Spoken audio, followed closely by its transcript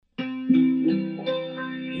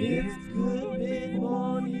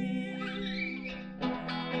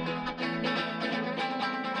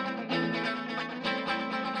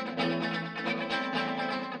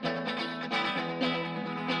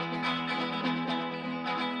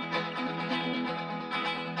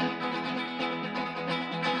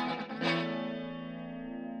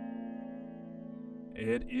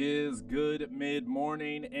It is good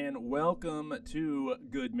mid-morning, and welcome to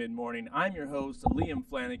Good Mid-Morning. I'm your host, Liam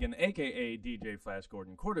Flanagan, a.k.a. DJ Flash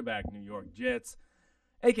Gordon, quarterback New York Jets,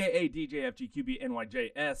 a.k.a. DJ FGQB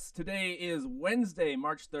NYJS. Today is Wednesday,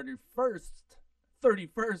 March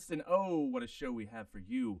 31st, and oh, what a show we have for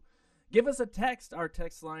you. Give us a text. Our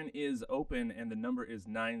text line is open, and the number is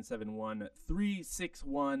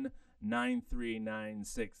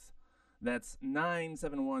 971-361-9396. That's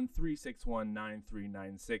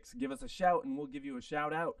 971-361-9396. Give us a shout, and we'll give you a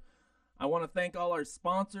shout out. I want to thank all our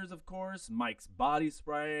sponsors, of course. Mike's Body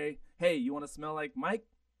Spray. Hey, you want to smell like Mike?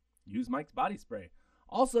 Use Mike's Body Spray.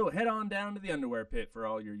 Also, head on down to the Underwear Pit for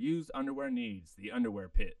all your used underwear needs. The Underwear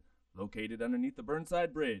Pit, located underneath the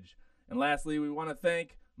Burnside Bridge. And lastly, we want to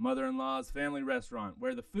thank Mother-in-Law's Family Restaurant,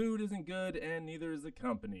 where the food isn't good and neither is the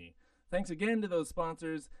company. Thanks again to those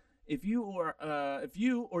sponsors. If you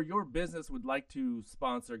or your business would like to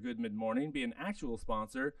sponsor Good Mid-Morning, be an actual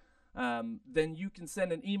sponsor, then you can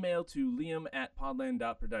send an email to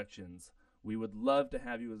liam@podland.productions. We would love to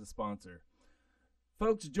have you as a sponsor.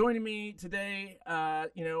 Folks, joining me today,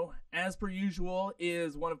 as per usual,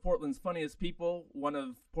 is one of Portland's funniest people, one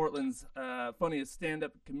of Portland's funniest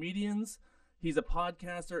stand-up comedians. He's a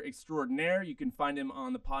podcaster extraordinaire. You can find him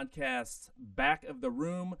on the podcasts Back of the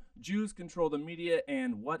Room, Jews Control the Media,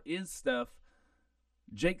 and What Is Stuff.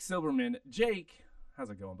 Jake Silberman. Jake,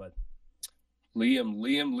 how's it going, bud?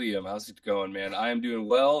 Liam, how's it going, man? I am doing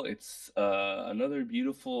well. It's another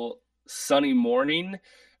beautiful sunny morning,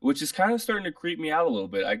 which is kind of starting to creep me out a little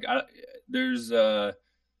bit. There's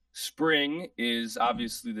spring is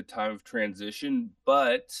obviously the time of transition,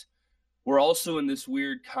 but we're also in this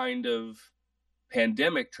weird kind of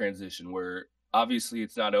pandemic transition where obviously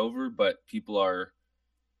it's not over, but people are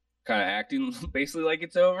kind of acting basically like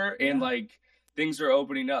it's over, and like things are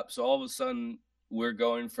opening up. So all of a sudden we're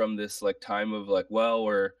going from this like time of like, well,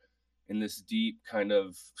 we're in this deep kind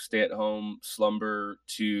of stay-at-home slumber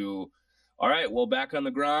to, all right, well, back on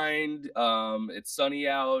the grind. It's sunny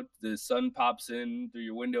out. The sun pops in through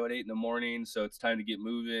your window at 8 a.m, so it's time to get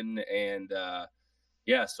moving. And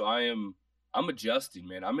so I'm adjusting,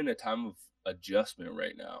 man. I'm in a time of adjustment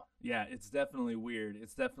right now. Yeah, it's definitely weird.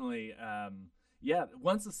 It's definitely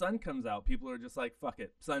once the sun comes out, people are just like, fuck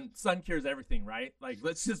it, sun cures everything, right? Like,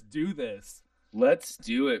 let's just do this. Let's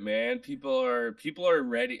do it, man. People are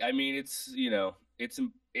ready. I mean, it's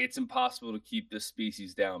impossible to keep this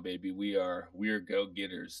species down, baby. We are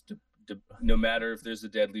go-getters. No matter if there's a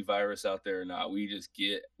deadly virus out there or not, we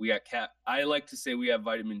got I like to say we have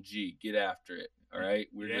vitamin G. Get after it. All right.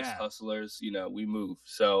 We're just hustlers, we move.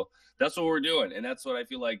 So that's what we're doing. And that's what I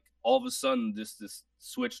feel like all of a sudden this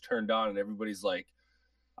switch turned on and everybody's like,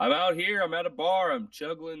 I'm out here, I'm at a bar, I'm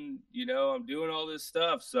juggling, I'm doing all this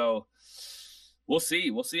stuff. So we'll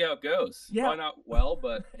see how it goes. Yeah. Probably not well,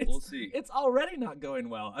 but we'll see. It's already not going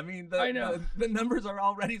well. I mean, the numbers are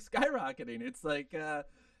already skyrocketing. It's like,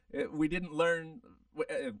 we didn't learn.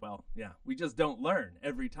 We just don't learn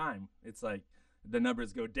every time. It's like, the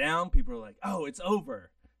numbers go down, people are like, oh, it's over,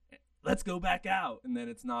 let's go back out, and then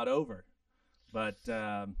it's not over. But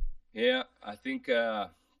I think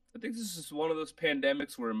this is one of those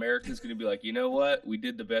pandemics where America's going to be like, you know what, we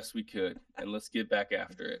did the best we could, and let's get back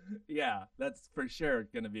after it. Yeah, that's for sure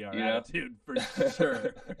going to be our attitude, for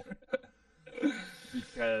sure.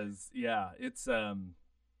 Because it's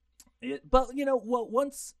but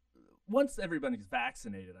once everybody's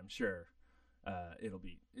vaccinated, I'm sure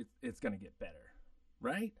it's going to get better.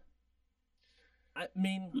 Right? I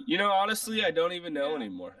mean, honestly, I don't even know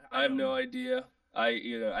anymore. I have no idea.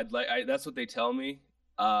 That's what they tell me.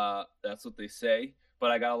 That's what they say. But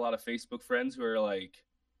I got a lot of Facebook friends who are like,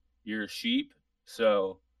 you're a sheep.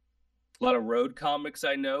 So a lot of road comics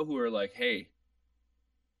I know who are like, hey,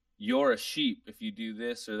 you're a sheep if you do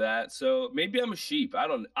this or that. So maybe I'm a sheep. I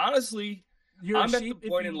don't, honestly, I'm at the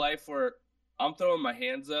point in life where I'm throwing my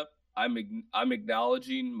hands up. I'm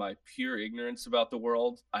acknowledging my pure ignorance about the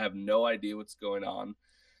world. I have no idea what's going on,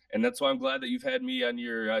 and that's why I'm glad that you've had me on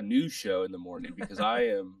your news show in the morning, because I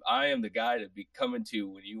am the guy to be coming to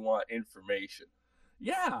when you want information.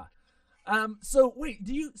 Yeah. So wait,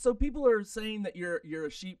 so people are saying that you're a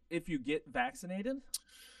sheep if you get vaccinated?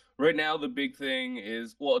 Right now, the big thing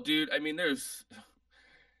is, well, dude, I mean,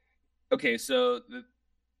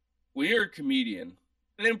 when you're a comedian,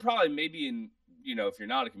 and then probably maybe in, if you're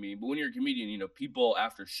not a comedian, but when you're a comedian, people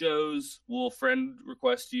after shows will friend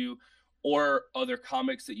request you, or other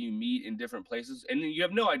comics that you meet in different places, and you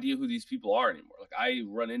have no idea who these people are anymore. Like, I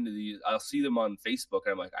run into these, I'll see them on Facebook,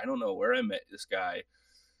 and I'm like, I don't know where I met this guy.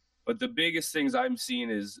 But the biggest things I'm seeing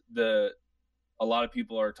is a lot of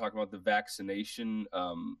people are talking about the vaccination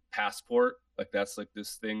passport, Like that's like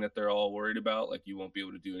this thing that they're all worried about. Like you won't be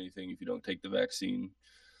able to do anything if you don't take the vaccine.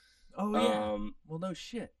 Oh yeah. Well, no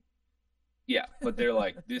shit. Yeah, but they're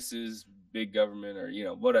like, this is big government, or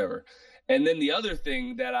whatever. And then the other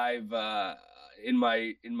thing that I've in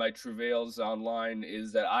my travails online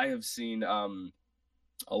is that I have seen a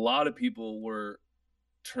lot of people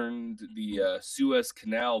turned the Suez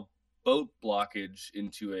Canal boat blockage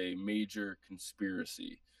into a major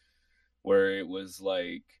conspiracy, where it was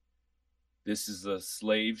like, this is a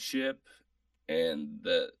slave ship, and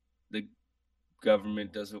the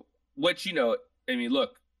government doesn't. Which I mean,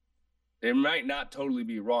 look, they might not totally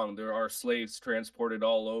be wrong. There are slaves transported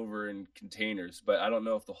all over in containers, but I don't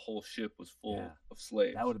know if the whole ship was full of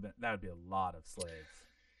slaves. That would be a lot of slaves.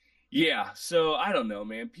 Yeah, so I don't know,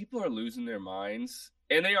 man. People are losing their minds,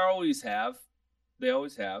 and they always have. They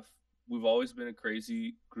always have. We've always been a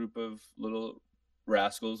crazy group of little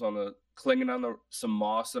rascals clinging on some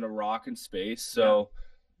moss and a rock in space. So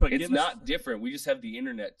but it's not different. We just have the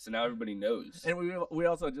internet, so now everybody knows. And we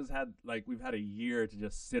also just had we've had a year to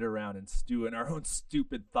just sit around and stew in our own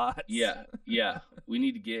stupid thoughts. Yeah. We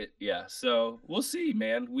need to get So we'll see,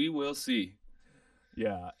 man. We will see.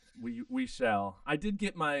 Yeah, we shall. I did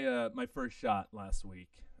get my my first shot last week.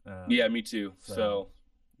 Yeah, me too. So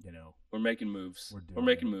we're making moves. We're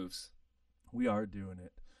making moves. We are doing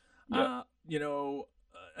it. Yep.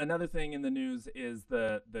 Another thing in the news is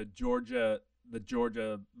the Georgia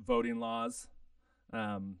voting laws,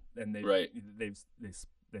 and they've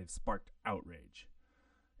sparked outrage,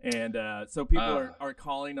 and so people are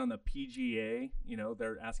calling on the PGA.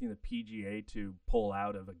 They're asking the PGA to pull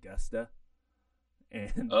out of Augusta,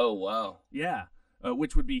 and oh wow, yeah,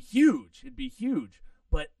 which would be huge. It'd be huge,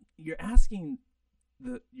 but you're asking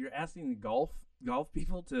the golf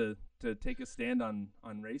people to take a stand on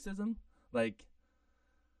racism, like.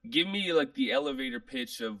 Give me the elevator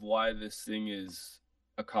pitch of why this thing is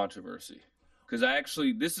a controversy. Because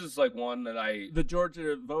this is one that the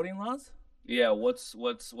Georgia voting laws. Yeah, what's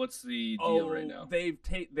the deal right now?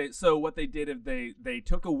 So what they did is they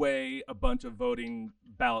took away a bunch of voting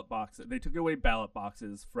ballot boxes. They took away ballot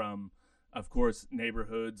boxes from, of course,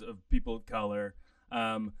 neighborhoods of people of color.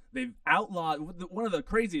 They've outlawed, one of the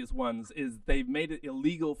craziest ones is they've made it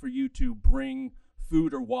illegal for you to bring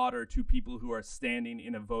food or water to people who are standing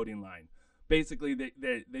in a voting line. Basically,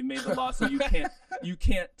 they made the law so you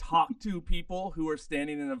can't talk to people who are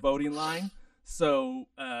standing in a voting line. So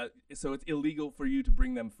it's illegal for you to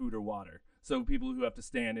bring them food or water. So people who have to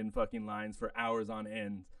stand in fucking lines for hours on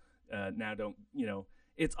end now don't.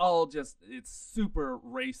 It's all just super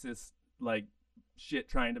racist shit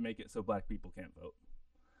trying to make it so black people can't vote.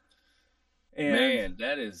 And man,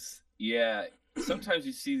 that is sometimes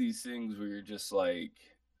you see these things where you're just like,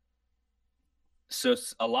 so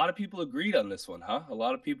a lot of people agreed on this one, huh? A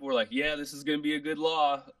lot of people were like, yeah, this is going to be a good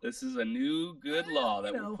law. This is a new good law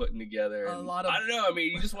that we're putting together. I don't know. I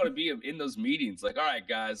mean, you just want to be in those meetings. All right,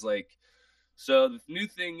 guys, so the new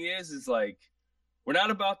thing is we're not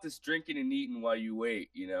about this drinking and eating while you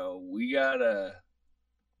wait. We gotta,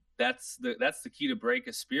 that's the key to break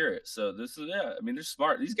a spirit. So this is, I mean, they're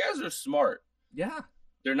smart. These guys are smart. Yeah.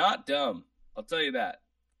 They're not dumb. I'll tell you that.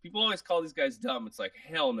 People always call these guys dumb. It's like,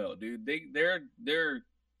 hell no, dude. They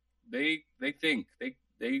think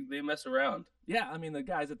they mess around. Yeah, I mean the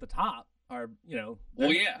guys at the top are,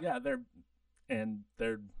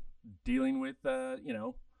 they're dealing with and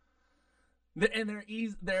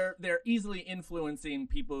they're easily influencing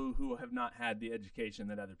people who have not had the education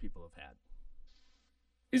that other people have had.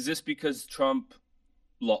 Is this because Trump,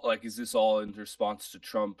 is this all in response to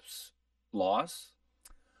Trump's loss?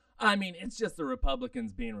 I mean, it's just the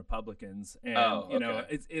Republicans being Republicans, and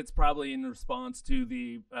it's probably in response to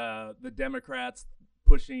the Democrats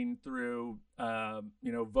pushing through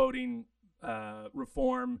voting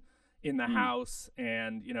reform in the House,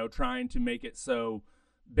 and trying to make it so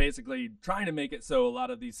a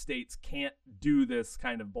lot of these states can't do this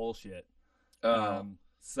kind of bullshit.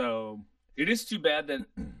 So it is too bad that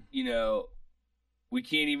we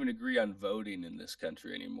can't even agree on voting in this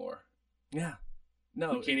country anymore. Yeah.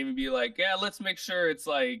 No, we can't even be let's make sure it's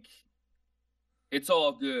it's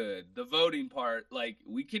all good. The voting part,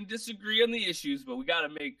 we can disagree on the issues, but we got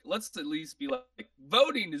to let's at least be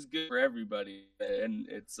voting is good for everybody. And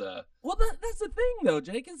it's, well, that's the thing though,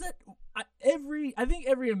 Jake, is that I think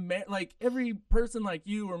every person like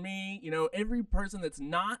you or me, every person that's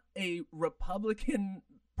not a Republican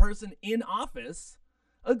person in office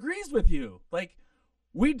agrees with you.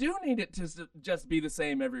 We do need it to just be the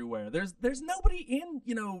same everywhere. There's nobody in,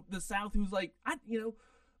 the South who's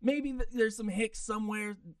maybe there's some hicks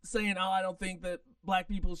somewhere saying, oh, I don't think that black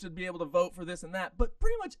people should be able to vote for this and that. But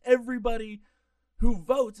pretty much everybody who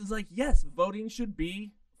votes is like, yes, voting should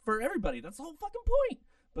be for everybody. That's the whole fucking point.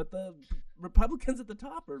 But the Republicans at the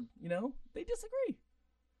top are, they disagree.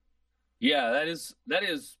 Yeah, that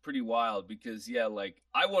is pretty wild because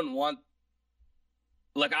I wouldn't want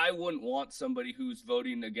somebody who's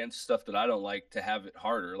voting against stuff that I don't like to have it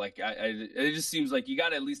harder. It just seems like you got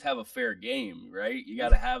to at least have a fair game, right? You got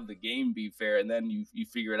to have the game be fair, and then you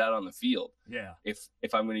figure it out on the field. Yeah. If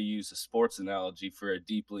I'm going to use a sports analogy for a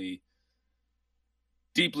deeply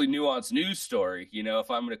nuanced news story,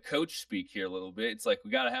 if I'm going to coach speak here a little bit, it's like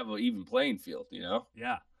we got to have an even playing field,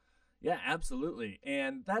 Yeah. Yeah, absolutely.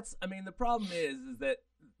 And the problem is that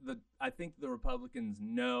I think the Republicans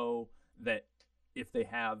know that if they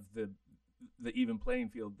have the even playing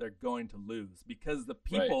field, they're going to lose because the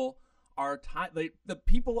people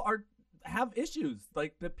have issues.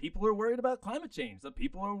 Like the people are worried about climate change. The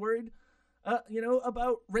people are worried,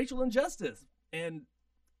 about racial injustice, and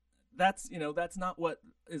that's not what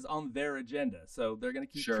is on their agenda. So they're going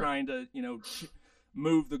to keep trying to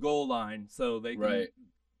move the goal line so they can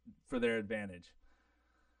for their advantage.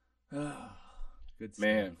 Good stuff.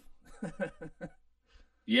 Man.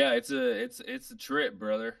 Yeah, it's a trip,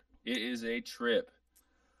 brother. It is a trip.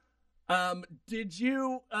 Did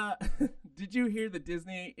you hear that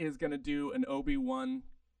Disney is going to do an Obi-Wan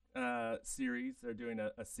series? They're doing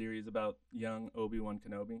a series about young Obi-Wan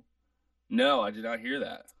Kenobi. No, I did not hear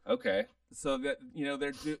that. Okay. So that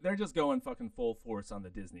they're just going fucking full force on the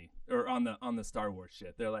Disney or on the Star Wars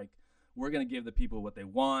shit. They're like, we're going to give the people what they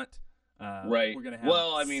want. Right. We're going to have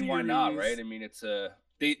why not, right? I mean, it's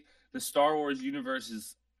the Star Wars universe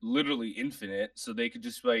is literally infinite, so they could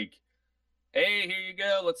just hey, here you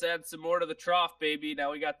go, let's add some more to the trough, baby.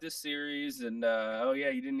 Now we got this series, and oh yeah,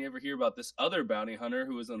 you didn't ever hear about this other bounty hunter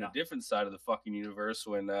who was on the different side of the fucking universe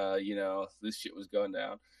when this shit was going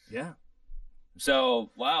down. Yeah.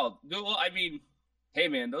 So wow. Well, I mean, hey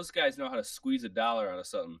man, those guys know how to squeeze a dollar out of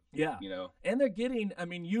something. Yeah. And they're getting.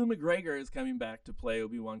 Ewan McGregor is coming back to play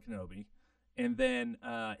Obi-Wan Kenobi, and then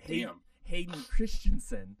Hayden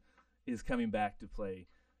Christensen is coming back to play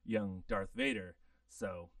young Darth Vader.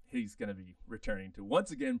 So he's going to be returning to once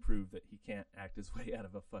again prove that he can't act his way out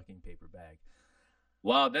of a fucking paper bag.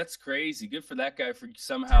 Wow, that's crazy. Good for that guy for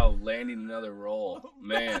somehow landing another role.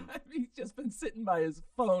 Man. He's just been sitting by his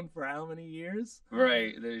phone for how many years?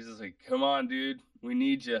 Right. They're just like, come on, dude. We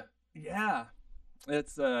need you. Yeah.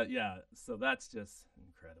 It's, so that's just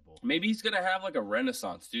incredible. Maybe he's going to have like a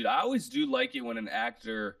renaissance, dude. I always do like it when an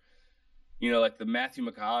actor, like the Matthew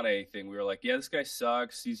McConaughey thing, we were like, yeah, this guy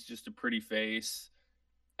sucks. He's just a pretty face.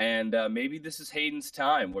 And maybe this is Hayden's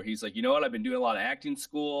time where he's like, you know what? I've been doing a lot of acting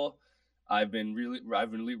school. I've been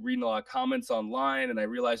reading a lot of comments online, and I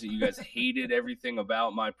realized that you guys hated everything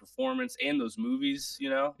about my performance and those movies,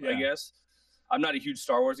 I guess. I'm not a huge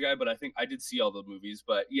Star Wars guy, but I think I did see all the movies.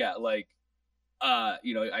 But yeah,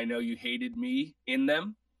 I know you hated me in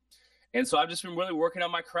them. And so I've just been really working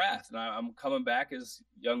on my craft, and I'm coming back as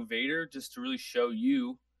young Vader just to really show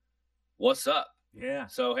you what's up. Yeah.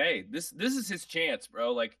 So, hey, this is his chance,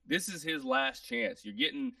 bro. Like, this is his last chance. You're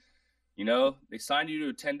getting, they signed you to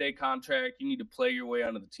a 10-day contract. You need to play your way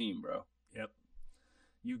onto the team, bro. Yep.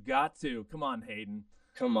 You got to. Come on, Hayden.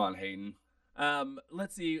 Come on, Hayden.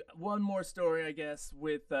 Let's see. One more story, I guess,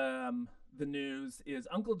 with the news is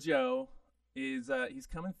Uncle Joe is he's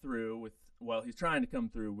coming through with, he's trying to come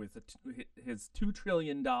through with his $2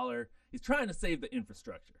 trillion. He's trying to save the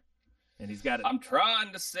infrastructure. And he's got it. I'm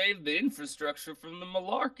trying to save the infrastructure from the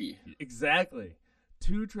malarkey. Exactly.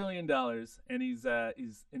 $2 trillion. And he's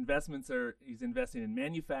investing in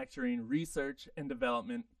manufacturing, research and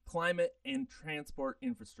development, climate and transport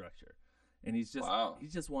infrastructure. And he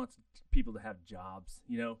just wants people to have jobs.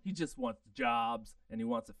 He just wants jobs, and he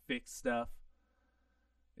wants to fix stuff.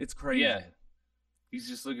 It's crazy. Yeah. He's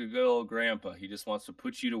just like a good old grandpa. He just wants to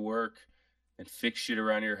put you to work and fix shit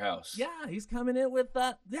around your house. Yeah, he's coming in with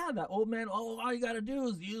that old man. All you got to do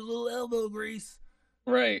is use a little elbow grease.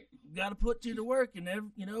 Right. Got to put you to work, and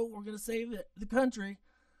we're going to save the country.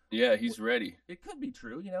 Yeah, he's ready. It could be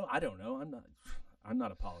true. I don't know. I'm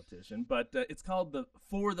not a politician, but it's called the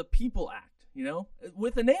For the People Act,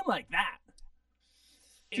 with a name like that.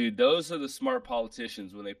 Dude, those are the smart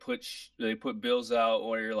politicians when they put bills out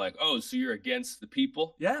where you're like, oh, so you're against the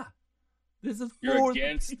people? Yeah. This is you're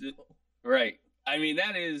against the people. Right. I mean,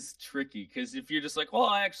 that is tricky because if you're just like, well,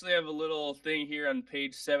 I actually have a little thing here on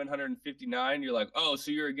page 759, you're like, oh,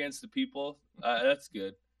 so you're against the people? That's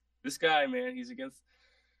good. This guy, man, he's against.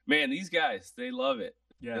 Man, these guys, they love it.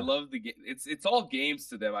 Yeah. They love the game. It's all games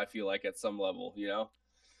to them, I feel like, at some level,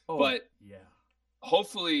 Oh, but yeah.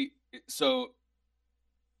 Hopefully, so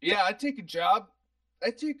Yeah, I take a job. I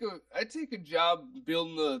take a job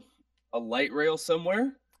building a light rail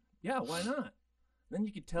somewhere. Yeah, why not? Then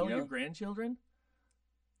you could tell You your know, grandchildren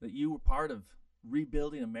that you were part of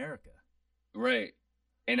rebuilding America. right?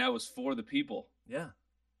 And I was for the people. Yeah,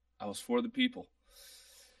 I was for the people.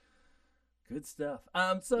 good stuff.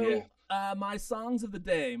 Yeah. My songs of the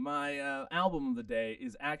day, my album of the day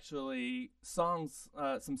is actually songs.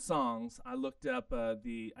 Some songs I looked up.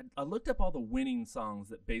 I looked up all the winning songs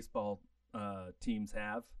that baseball teams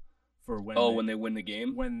have for when Oh, when they win the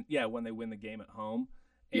game. when they win the game at home,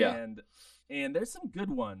 Yeah. and there's some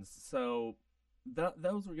good ones. So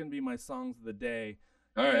those were going to be my songs of the day.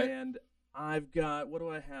 All right. And I've got, what do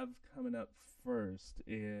I have coming up first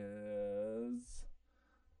is,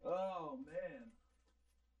 oh man.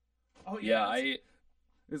 Oh Yeah, yeah,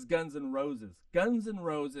 it's Guns N' Roses. Guns N'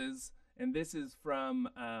 Roses, and this is from,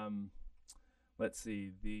 let's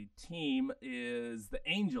see, the team is the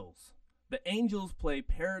Angels. The Angels play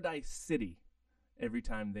Paradise City every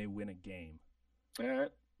time they win a game. all right.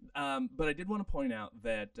 But I did want to point out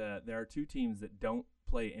that there are two teams that don't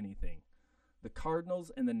play anything: the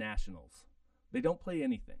Cardinals and the Nationals. They don't play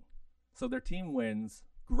anything, so their team wins,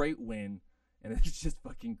 great win, and it's just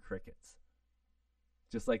fucking crickets.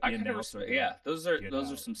 Just like the I kind of announcer. respect. Yeah, those are Get those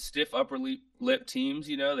are out. some stiff upper lip teams.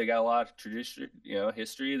 You know, they got a lot of tradition. You know,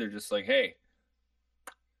 history. They're just like, hey,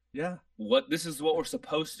 Yeah. what? This is what we're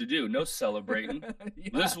supposed to do. No celebrating.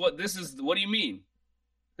 Yeah. This is. What do you mean?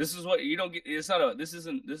 This is what you don't get. It's not a. This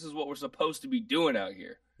isn't. This is what we're supposed to be doing out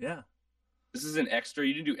here. Yeah. This isn't extra.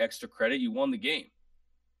 You didn't do extra credit. You won the game.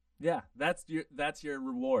 Yeah. That's your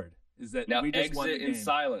reward. Is that Now we just won the exit in game.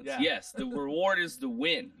 silence. Yeah. Yes, the reward is the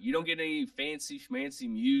win. You don't get any fancy schmancy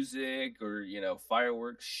music or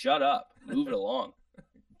fireworks. Shut up. Move it along.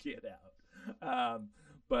 Get out.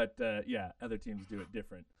 But yeah, other teams do it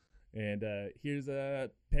different. And here's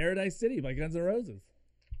Paradise City by Guns N' Roses.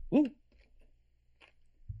 Woo.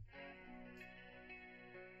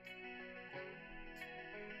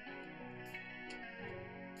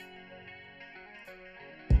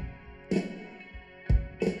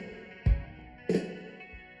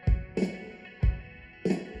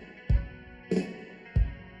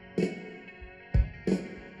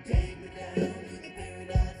 Take me down to the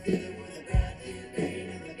paradise city where the grass is green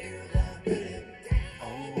and the girls are pretty.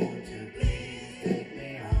 Oh, won't you please take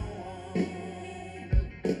me home?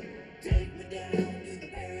 Take me down to the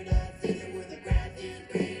paradise city where the grass is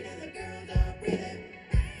green and the girls are pretty.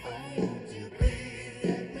 Oh, won't you please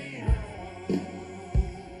take me home?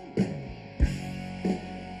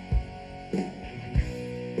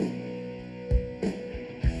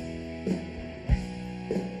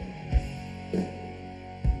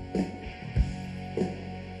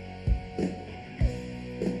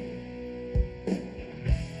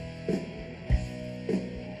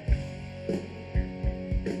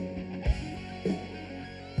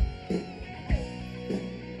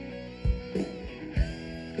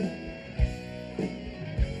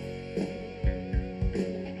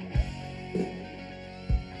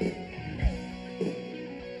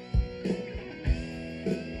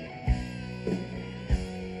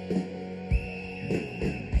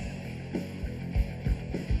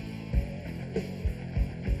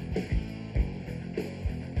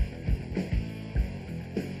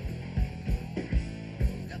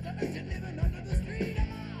 Just imagine living under the street. I'm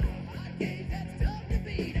a hot case that's tough to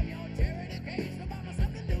beat. I'm your charity case, so buy me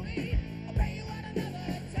something to eat. I'll pay you at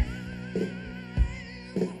another time.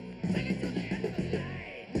 Take it to the end of the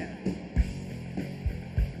line.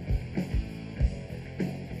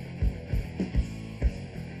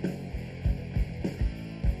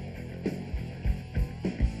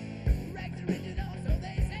 Rags original, so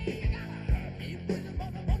they say you gotta be prison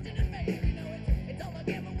for the fortune and fame. You know it's all a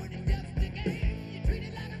gamble when it's just a game. You treat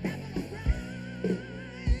it like a capital crime.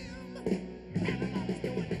 Everybody's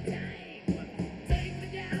doing the time. Take me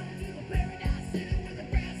down to the paradise city where the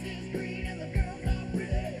grass is green and the girls are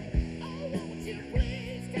pretty. Oh, won't you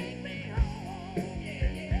please take me home?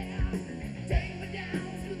 Yeah, yeah. Take me down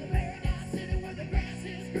to the paradise city where the grass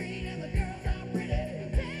is green and the girls are pretty.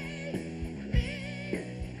 Take me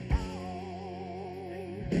home.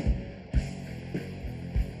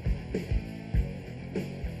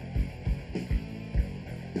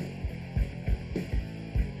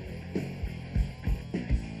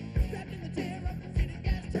 Trapped in the chair of the city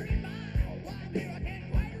gas turbine. Why I'm here I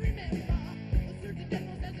can't quite remember. The surgeon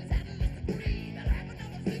general says his had a list of three. That I have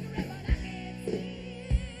another cigarette but I can't see.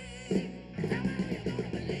 How am I gonna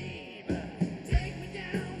believe? Take me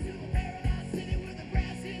down to the paradise city where the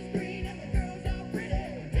grass is green and the girls are pretty.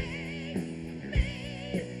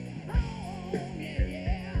 Take me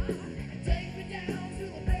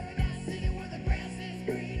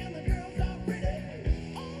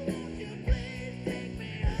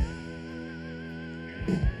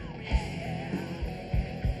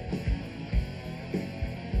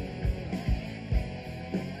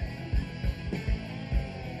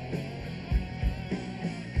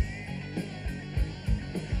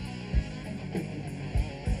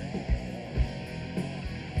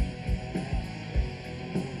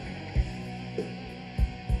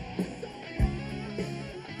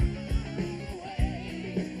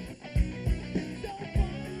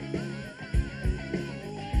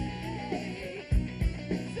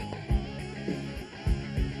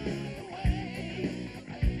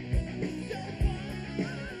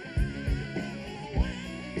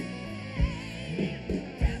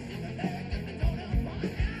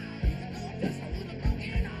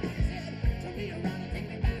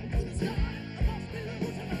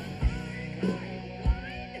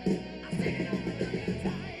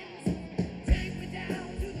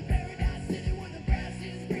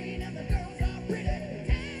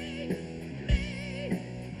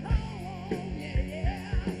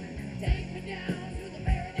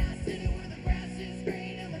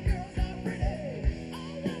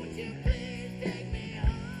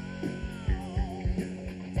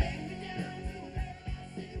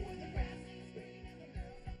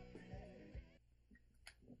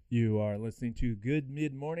You are listening to Good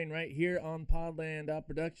Mid Morning right here on Podland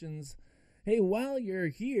Productions. Hey, while you're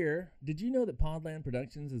here, did you know that Podland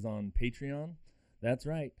Productions is on Patreon? That's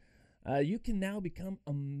right. You can now become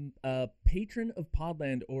a patron of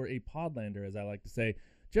Podland, or a Podlander, as I like to say.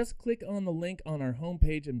 Just click on the link on our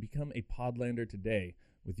homepage and become a Podlander today.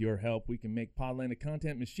 With your help, we can make Podland a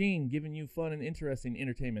content machine, giving you fun and interesting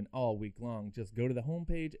entertainment all week long. Just go to the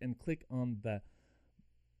homepage and click on the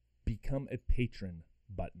Become a Patron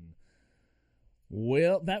button.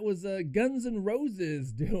 Well, that was Guns N'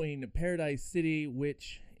 Roses doing Paradise City,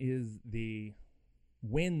 which is the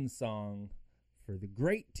win song for the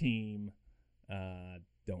great team.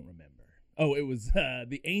 Don't remember. Oh, it was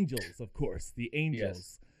the Angels, of course, the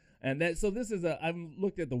Angels. Yes. And that, so this is I've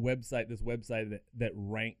looked at the website, this website that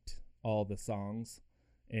ranked all the songs,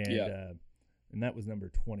 and and that was number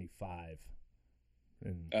 25.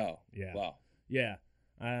 And Oh, yeah, wow. yeah,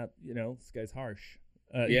 this guy's harsh.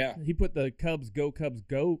 Yeah. he put the Cubs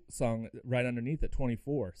Go song right underneath at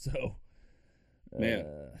 24. So, Man.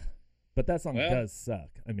 but that song Well. does suck.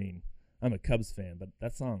 I mean, I'm a Cubs fan, but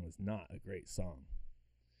that song is not a great song.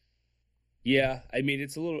 Yeah, I mean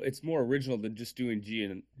it's more original than just doing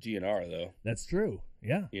GNR though, That's true.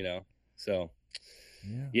 Yeah, So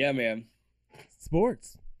yeah. yeah, man.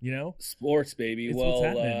 Sports, Sports, baby. It's what's Well,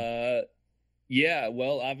 happening. yeah,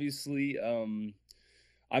 well, obviously, I'm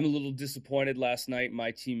a little disappointed last night. My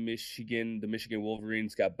team, the Michigan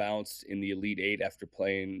Wolverines, got bounced in the Elite Eight after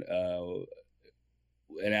playing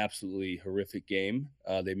an absolutely horrific game.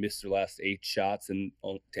 They missed their last 8 shots and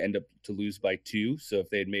to end up to lose by 2. So if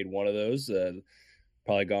they had made one of those,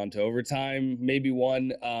 probably gone to overtime, maybe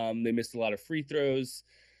won. They missed a lot of free throws.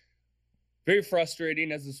 Very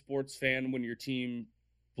frustrating as a sports fan when your team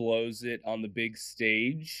blows it on the big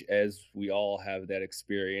stage, as we all have that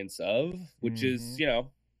experience of, which is,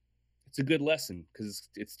 it's a good lesson because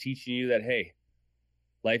it's teaching you that, hey,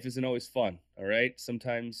 life isn't always fun. All right.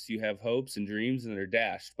 Sometimes you have hopes and dreams and they're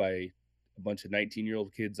dashed by a bunch of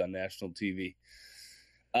 19-year-old kids on national TV.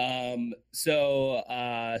 So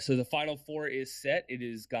the Final Four is set. It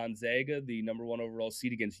is Gonzaga, the number 1 overall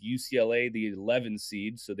seed, against UCLA, the 11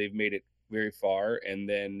 seed. So they've made it very far. And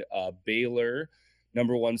then Baylor,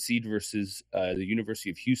 number 1 seed, versus the University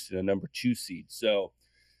of Houston, a number 2 seed. So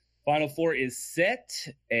Final Four is set,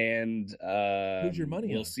 and Who's your money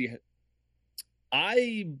we'll on? see.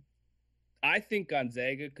 I think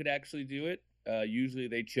Gonzaga could actually do it. Usually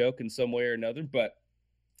they choke in some way or another, but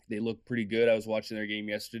they look pretty good. I was watching their game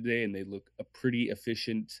yesterday, and they look a pretty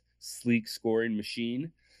efficient, sleek scoring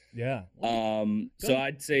machine. Yeah. So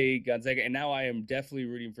I'd say Gonzaga, and now I am definitely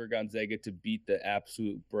rooting for Gonzaga to beat the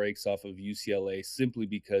absolute brakes off of UCLA simply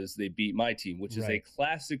because they beat my team, which is a Right.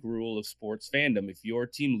 classic rule of sports fandom. If your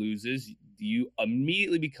team loses, you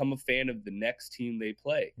immediately become a fan of the next team they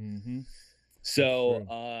play. Mm-hmm. So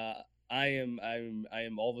That's I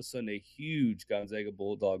am all of a sudden a huge Gonzaga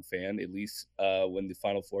Bulldog fan, at least when the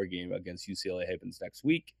Final Four game against UCLA happens next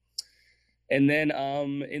week. And then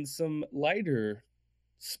in some lighter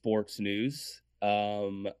sports news,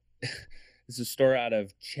 this is a story out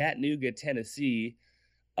of Chattanooga, Tennessee.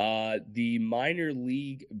 The minor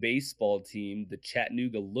league baseball team, the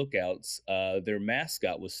Chattanooga Lookouts, their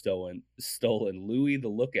mascot was stolen, Louie the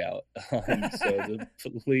Lookout. So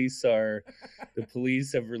the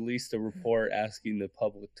police have released a report asking the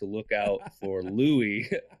public to look out for Louie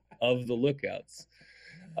of the Lookouts.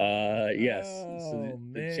 Yes. So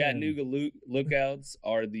the Chattanooga Lookouts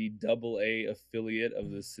are the Double-A affiliate of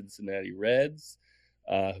the Cincinnati Reds,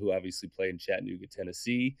 who obviously play in Chattanooga,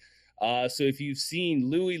 Tennessee. So if you've seen,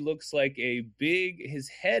 Louis looks like his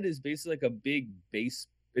head is basically like a big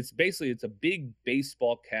it's a big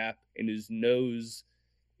baseball cap, and his nose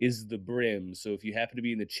is the brim. So if you happen to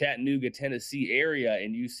be in the Chattanooga, Tennessee area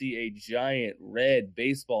and you see a giant red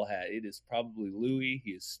baseball hat, it is probably Louis.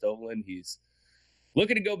 He is stolen. He's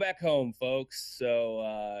looking to go back home, folks.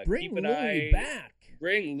 So Bring keep an Louie eye. back.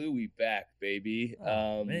 Bring Louis back, baby.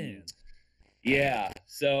 Oh, man. Yeah.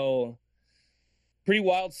 So pretty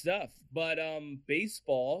wild stuff. But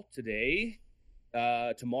baseball today,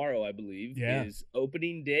 tomorrow, I believe, Yeah. is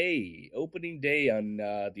opening day. Opening day on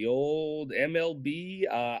the old MLB.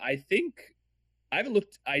 I haven't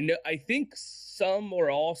looked. I think some or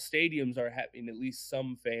all stadiums are having at least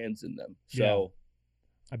some fans in them. So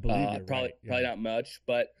I believe you're probably right. probably not much,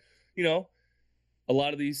 but a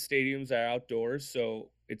lot of these stadiums are outdoors,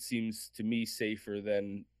 so it seems to me safer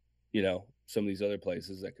than some of these other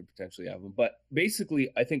places that could potentially have them. But basically,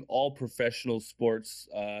 I think all professional sports,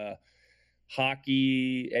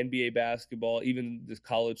 hockey, NBA basketball, even this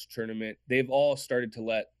college tournament, they've all started to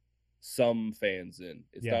let some fans in.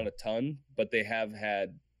 It's Yeah. not a ton, but they have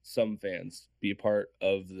had some fans be a part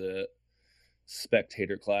of the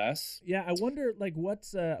spectator class. Yeah, I wonder like what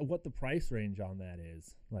the price range on that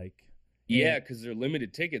is. Like, Yeah, because they're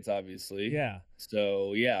limited tickets, obviously. yeah.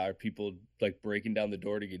 So yeah, are people like breaking down the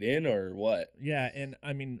door to get in, or what? Yeah, and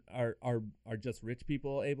I mean, are just rich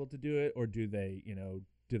people able to do it, or do they,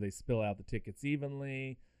 do they spill out the tickets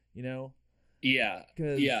evenly? Yeah,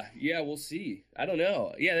 'Cause- yeah. We'll see. I don't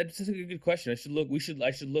know. Yeah, that's just a good question. I should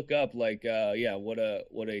look up like what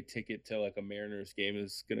a ticket to like a Mariners game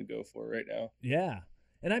is gonna go for right now. Yeah,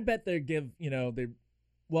 and I bet they give,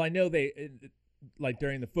 well, I know like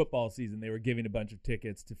during the football season they were giving a bunch of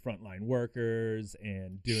tickets to frontline workers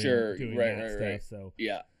and doing that stuff. Right. So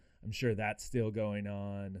Yeah, I'm sure that's still going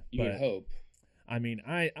on. you would But hope. I mean,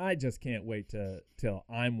 I just can't wait till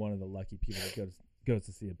I'm one of the lucky people that goes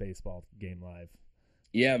to see a baseball game live.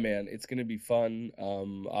 Yeah, man, it's gonna be fun.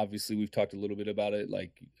 Obviously we've talked a little bit about it.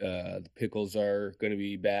 Like, the Pickles are gonna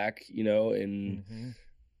be back, in Mhm.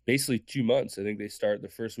 basically 2 months. I think they start the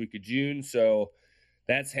first week of June. So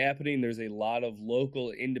that's happening. There's a lot of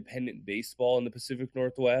local independent baseball in the Pacific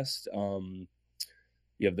Northwest. You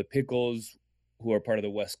have the Pickles, who are part of the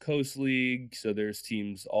West Coast League. So there's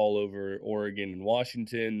teams all over Oregon and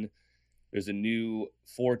Washington. There's a new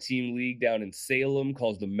 4-team league down in Salem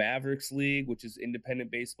called the Mavericks League, which is independent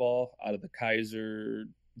baseball out of the Kaiser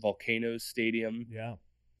Volcanoes Stadium. Yeah.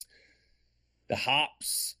 The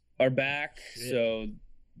Hops are back. Shit. So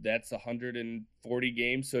that's 140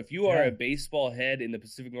 games. So if you are Yeah. a baseball head in the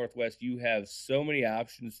Pacific Northwest, you have so many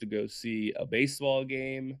options to go see a baseball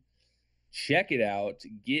game. Check it out.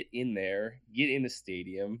 Get in there. Get in the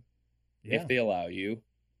stadium Yeah. if they allow you.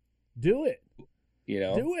 Do it.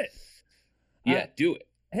 Do it. Yeah, do it.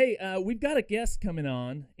 Hey, we've got a guest coming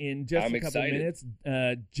on in just I'm a couple excited. minutes.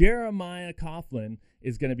 Jeremiah Coughlin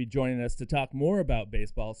is going to be joining us to talk more about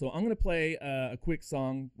baseball. So I'm going to play a quick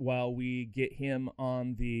song while we get him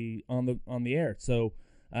on the air. So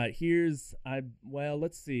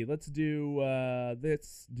let's see. Let's do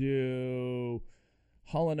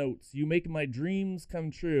Hall & Oates. You Make My Dreams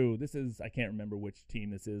Come True. I can't remember which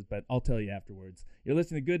team this is, but I'll tell you afterwards. You're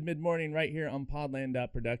listening to Good Mid Morning right here on Podland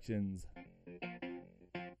Productions.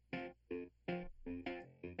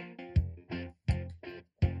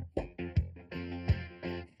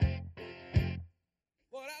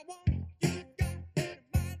 What I want, you got, and it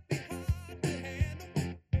might be hard to handle.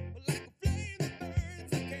 But like a flame that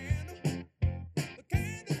burns a candle, the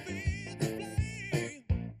candle feeds the flame.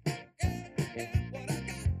 Yeah, what I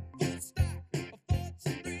got, full stock of thoughts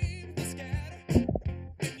and dreams to scatter.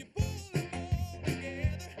 And you pull them all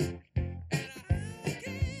together, and I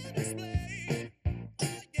can't explain. Oh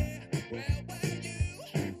yeah, well,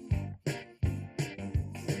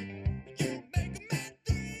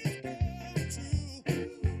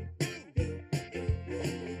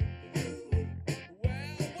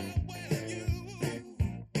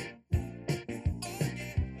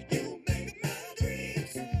 you make my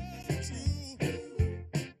dreams come true.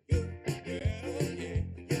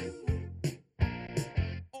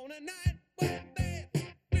 On a night when bad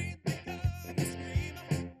dreams become a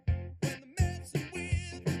screamer, when the medicine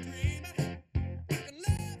with the dreamer, I can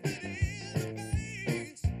laugh it in the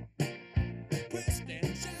face. Twist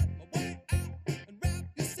and shout my way out and wrap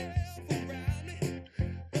yourself around me,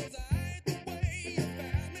 'cause I ain't the way you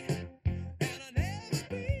found me, and I'll never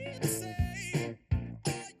be the same.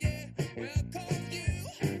 Oh yeah, well, 'cause you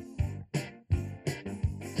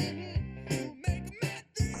make my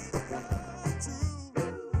dreams come true.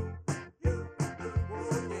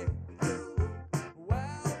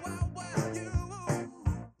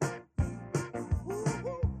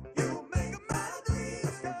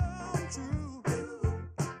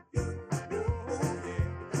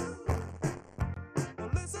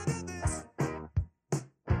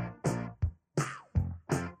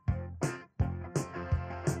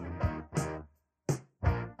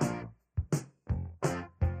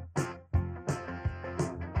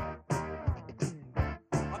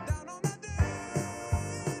 I'm down on my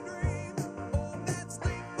daydream. Oh, that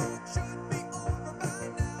sleepwalk should be over by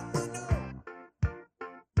now. I know.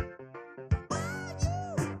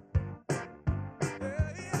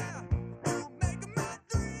 Yeah. You make my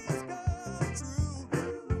dreams come true.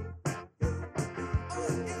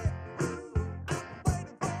 Oh yeah. I'm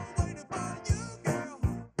waiting for you, girl.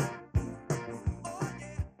 Oh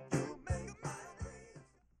yeah. You make my dreams.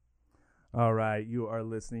 All right, you are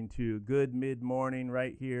listening to Good Mid Morning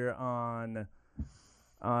right here on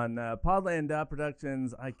Podland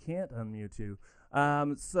Productions. I can't unmute you.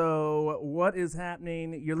 So what is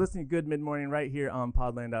happening? You're listening to Good Mid Morning right here on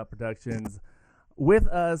Podland Productions. with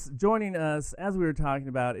us, joining us, as we were talking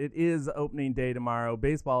about, it is opening day tomorrow.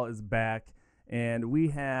 Baseball is back, and we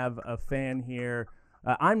have a fan here.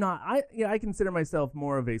 I'm not. I consider myself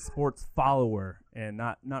more of a sports follower and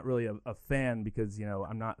not really a fan because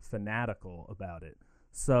I'm not fanatical about it.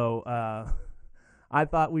 So I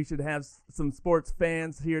thought we should have some sports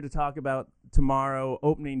fans here to talk about tomorrow,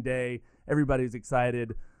 opening day. Everybody's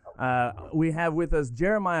excited. We have with us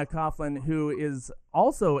Jeremiah Coughlin, who is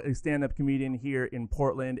also a stand-up comedian here in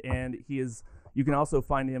Portland, and you can also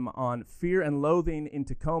find him on Fear and Loathing in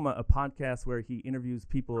Tacoma, a podcast where he interviews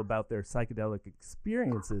people about their psychedelic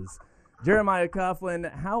experiences. Jeremiah Coughlin,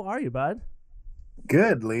 how are you, bud?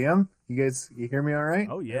 Good, Liam. You hear me all right?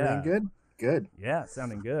 Oh, yeah. Everything good? Good. Yeah,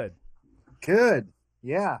 sounding good. Good.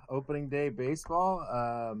 Yeah, opening day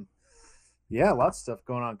baseball. Yeah, lots of stuff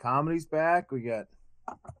going on. Comedy's back. We got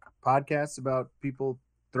podcasts about people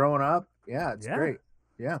throwing up. Yeah, it's great.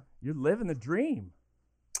 Yeah. You're living the dream.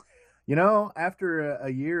 After a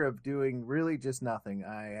year of doing really just nothing,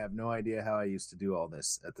 I have no idea how I used to do all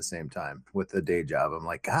this at the same time with the day job. I'm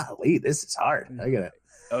like, golly, this is hard. I gotta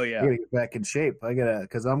get back in shape.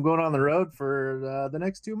 Because I'm going on the road for the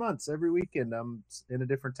next 2 months. Every weekend I'm in a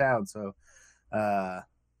different town. So I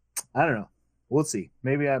don't know. We'll see.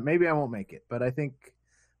 Maybe I won't make it, but I think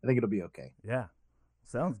it'll be okay. Yeah.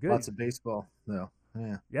 Sounds good. Lots of baseball, though.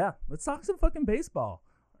 Yeah. Yeah. Let's talk some fucking baseball.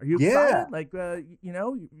 Are you excited? Like,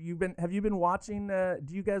 have you been watching?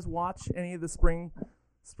 Do you guys watch any of the spring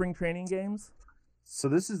training games? So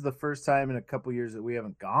this is the first time in a couple years that we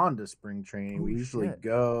haven't gone to spring training. Holy we usually shit.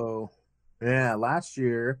 go. Yeah, last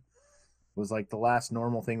year was like the last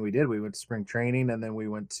normal thing we did. We went to spring training, and then we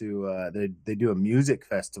went to they do a music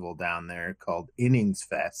festival down there called Innings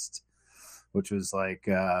Fest, which was like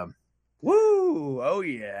Woo! Oh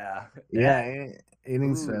yeah.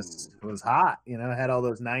 Innings Fest was hot. It had all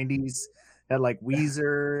those 90s, had like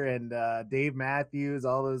Weezer and Dave Matthews,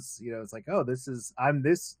 all those, it's like, oh, I'm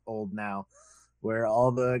this old now, where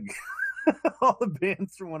all the all the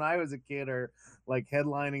bands from when I was a kid are like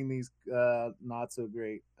headlining these not so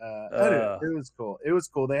great. Anyway, it was cool. It was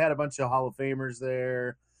cool. They had a bunch of Hall of Famers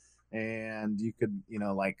there, and you could,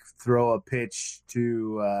 like throw a pitch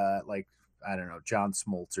to like, I don't know, John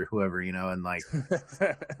Smoltz or whoever, and like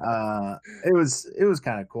it was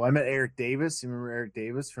kind of cool. I met Eric Davis. You remember Eric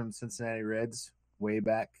Davis from Cincinnati Reds way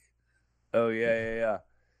back? Oh yeah.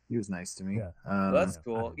 He was nice to me. Yeah. Well, that's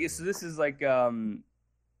cool. Yeah, so this is like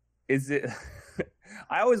is it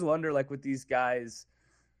I always wonder, like, with these guys,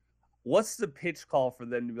 what's the pitch call for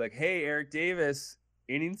them to be like, hey, Eric Davis,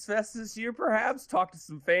 Innings Fest this year, perhaps talk to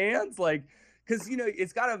some fans, like, because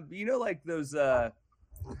it's gotta, like those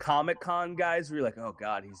Comic-Con guys where you're like, oh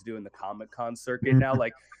god, he's doing the Comic-Con circuit now,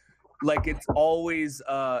 like it's always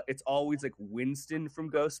like Winston from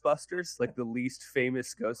Ghostbusters, like the least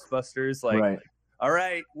famous Ghostbusters, like Right. All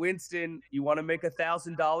right, Winston, you want to make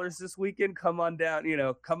 $1,000 this weekend? Come on down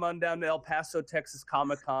to El Paso, Texas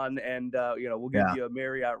Comic-Con, and we'll give you a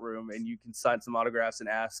Marriott room, and you can sign some autographs and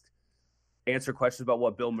answer questions about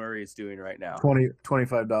what Bill Murray is doing right now.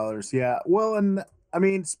 $25. Yeah. Well, and I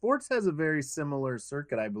mean, sports has a very similar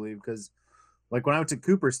circuit, I believe, because like when I went to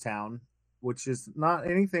Cooperstown, which is not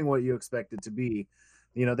anything what you expect it to be,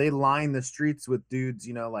 they line the streets with dudes,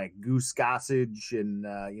 like Goose Gossage and,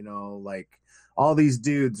 like all these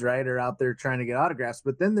dudes, right, are out there trying to get autographs.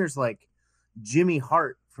 But then there's like Jimmy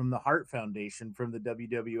Hart from the Hart Foundation from the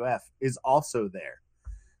WWF is also there.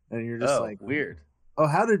 And you're just like, weird. Oh,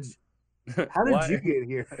 how did Why? you get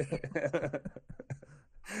here?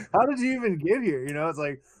 How did you even get here? It's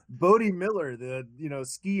like Bodie Miller, the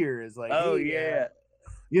skier, is like, Oh hey, yeah.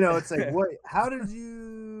 it's like, what? How did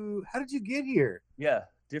you get here? Yeah,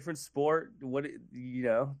 different sport.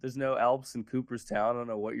 There's no Alps in Cooperstown. I don't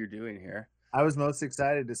know what you're doing here. I was most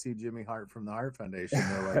excited to see Jimmy Hart from the Hart Foundation.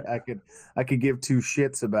 Like I could give two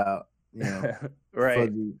shits about Right.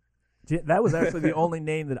 fuzzy. That was actually the only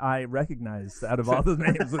name that I recognized out of all the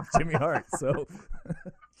names with Jimmy Hart. So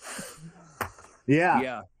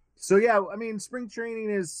Yeah. So yeah, I mean, spring training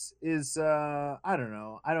is I don't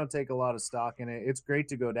know. I don't take a lot of stock in it. It's great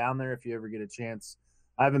to go down there if you ever get a chance.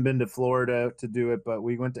 I haven't been to Florida to do it, but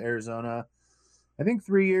we went to Arizona, I think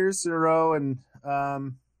 3 years in a row, and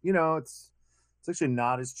it's actually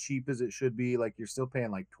not as cheap as it should be. Like, you're still paying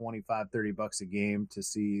like $25-$30 a game to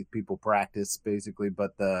see people practice, basically.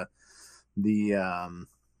 But the Charging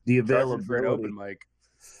for an availability, open mic.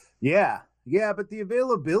 yeah, but the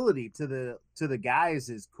availability to the guys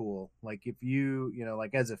is cool. Like, if you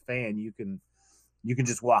like as a fan, you can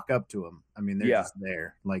just walk up to them. I mean, they're just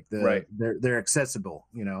there. Like they're accessible,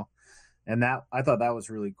 and that I thought that was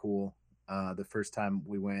really cool. The first time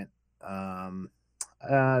we went,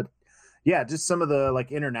 Yeah, just some of the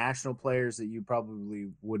like international players that you probably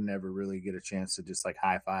wouldn't ever really get a chance to just like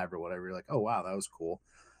high five or whatever. You're like, oh wow, that was cool.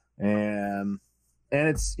 And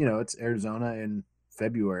it's it's Arizona in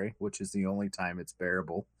February, which is the only time it's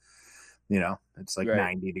bearable. It's like Right.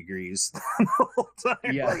 90 degrees the whole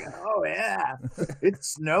time. Yeah. Like, oh yeah,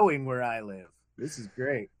 it's snowing where I live. This is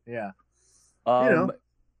great. Yeah. know.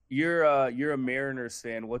 You're a Mariners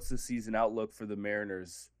fan. What's the season outlook for the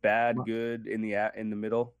Mariners? Bad, good, in the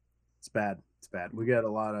middle? It's bad. It's bad. We got a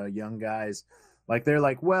lot of young guys. Like they're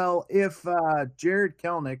like, well, if Jared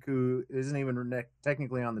Kelnick, who isn't even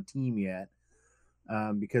technically on the team yet,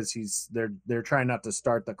 because they're trying not to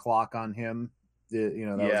start the clock on him. That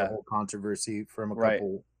was a whole controversy from a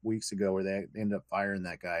couple weeks ago where they ended up firing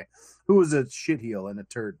that guy, who was a shitheel and a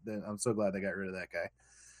turd. I'm so glad they got rid of that guy.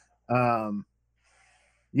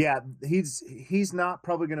 Yeah, he's not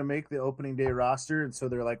probably going to make the opening day roster, and so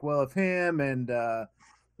they're like, well, if him and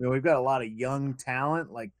we've got a lot of young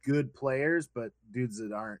talent, like good players, but dudes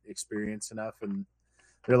that aren't experienced enough, and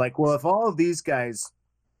they're like, well, if all of these guys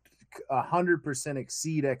 100%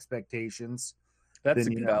 exceed expectations, that's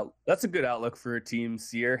then, that's a good outlook for a team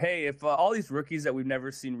this year. Hey, if all these rookies that we've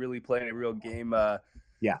never seen really play in a real game,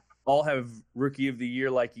 all have rookie of the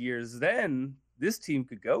year like years, then this team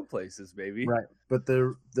could go places, baby. Right. But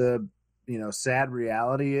the sad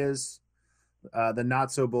reality is the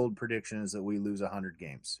not so bold prediction is that we lose 100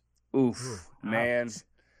 games. Oof, man. Ouch.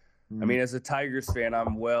 I mean, as a Tigers fan,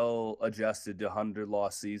 I'm well adjusted to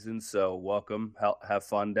 100-loss seasons, so welcome. Have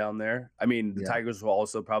fun down there. I mean, the Tigers will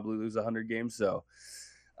also probably lose 100 games, so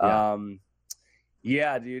dude.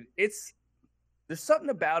 There's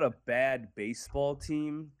something about a bad baseball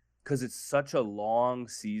team because it's such a long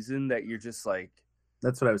season that you're just like.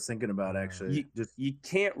 That's what I was thinking about, actually. You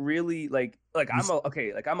can't really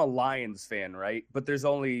I'm a Lions fan, right? But there's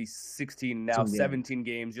only 17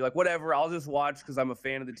 games. You're like, whatever, I'll just watch because I'm a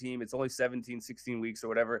fan of the team. It's only 16 weeks or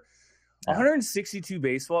whatever. Yeah. 162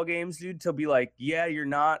 baseball games, dude, to be like, yeah, you're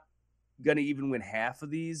not gonna even win half of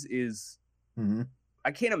these is I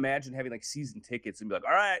can't imagine having like season tickets and be like,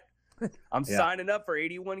 all right, I'm signing up for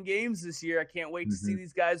 81 games this year. I can't wait to see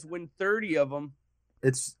these guys win 30 of them.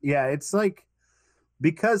 It's like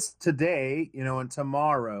because today, and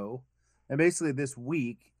tomorrow, and basically this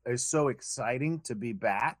week is so exciting to be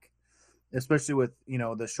back, especially with,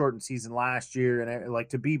 the shortened season last year and like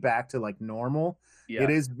to be back to like normal. Yeah. It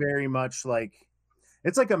is very much like,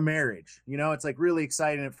 it's like a marriage, it's like really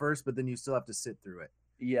exciting at first, but then you still have to sit through it.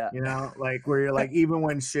 Yeah. Like where you're like, even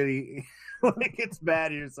when shitty, like it's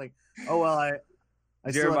bad, you're just like, oh, well,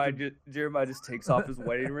 Jeremiah just takes off his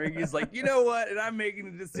wedding ring. He's like, you know what? And I'm making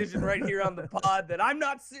a decision right here on the pod that I'm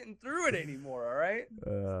not sitting through it anymore. All right.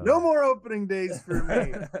 No more opening days for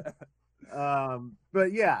me.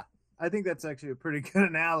 But yeah, I think that's actually a pretty good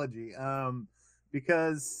analogy.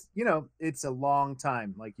 Because, it's a long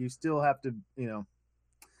time. Like you still have to,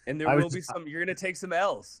 and there will be you're going to take some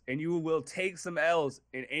L's, and you will take some L's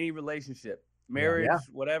in any relationship, marriage,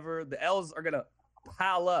 whatever. The L's are going to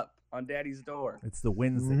pile up on daddy's door. It's the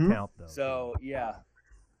wins that count, though. So yeah,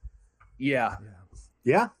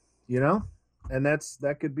 and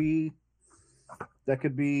that could be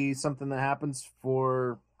something that happens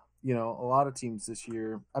for a lot of teams this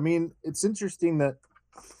year. I mean, it's interesting that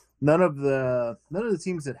none of the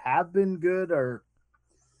teams that have been good are,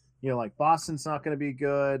 like Boston's not going to be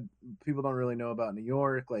good. People don't really know about New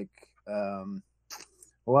York. Like a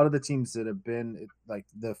lot of the teams that have been like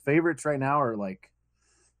the favorites right now are like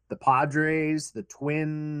the Padres, the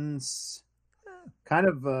Twins, kind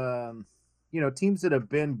of, teams that have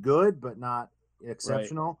been good but not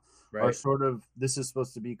exceptional are sort of, this is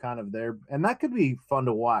supposed to be kind of their, and that could be fun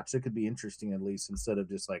to watch. It could be interesting at least, instead of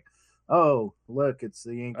just like, oh, look, it's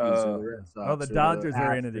the Yankees or the Red Sox. Oh, the Dodgers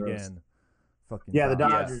are in it again. Fucking the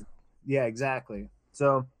Dodgers. Yeah, exactly.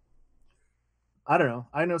 So, I don't know.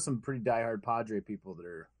 I know some pretty diehard Padre people that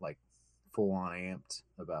are like full on amped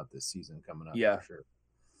about this season coming up. Yeah. For sure.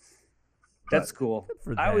 That's cool.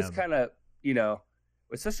 I always kind of,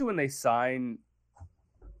 especially when they sign,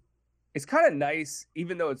 it's kind of nice,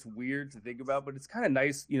 even though it's weird to think about, but it's kind of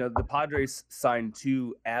nice. The Padres signed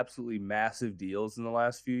 2 absolutely massive deals in the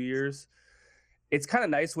last few years. It's kind of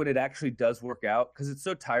nice when it actually does work out, because it's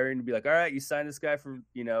so tiring to be like, all right, you signed this guy for,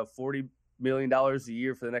 $40 million a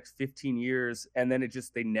year for the next 15 years. And then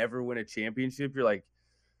they never win a championship. You're like,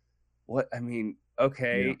 what? I mean,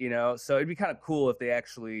 okay, so it'd be kind of cool if they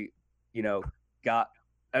actually, got,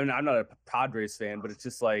 I mean, I'm not a Padres fan, but it's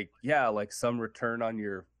just like, yeah, like some return on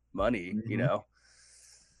your money,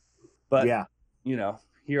 but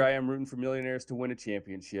here I am rooting for millionaires to win a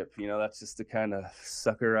championship. That's just the kind of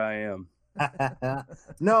sucker I am.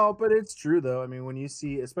 No, but it's true though. I mean, when you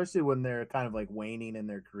see, especially when they're kind of like waning in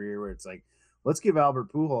their career, where it's like, let's give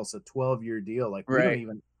Albert Pujols a 12-year deal. Like Right.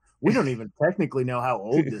 we don't even technically know how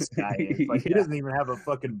old this guy is. Like he Yeah. doesn't even have a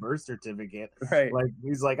fucking birth certificate. Right. Like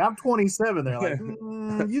he's like, I'm 27. They're like,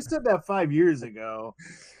 you said that 5 years ago.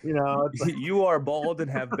 You know, it's like, You are bald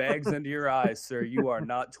and have bags under your eyes, sir. You are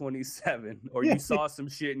not 27, or Yeah. you saw some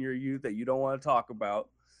shit in your youth that you don't want to talk about.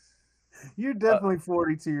 you're definitely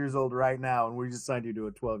 42 years old right now, and we just signed you to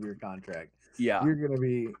a 12-year contract. Yeah. You're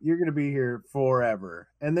gonna be here forever,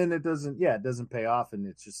 and then it doesn't pay off, and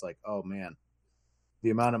it's just like, oh man, the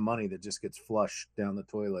amount of money that just gets flushed down the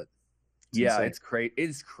toilet. Yeah, insane.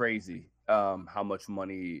 it's crazy how much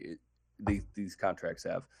money these contracts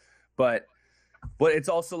have, but it's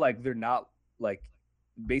also like they're not like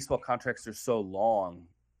baseball contracts are so long,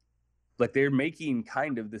 like they're making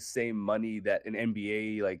kind of the same money that an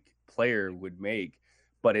NBA like player would make,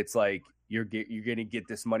 but it's like you're gonna get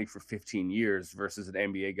this money for 15 years versus an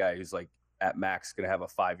NBA guy who's like at max gonna have a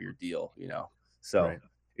 5-year deal, you know. So Right.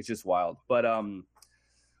 it's just wild. But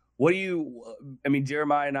what do you? I mean,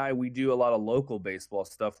 Jeremiah and I, we do a lot of local baseball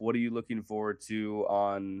stuff. What are you looking forward to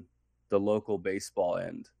on the local baseball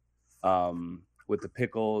end, with the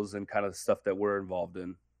pickles and kind of the stuff that we're involved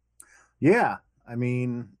in? Yeah, I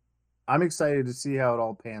mean, I'm excited to see how it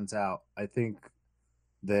all pans out. I think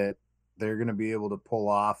that they're going to be able to pull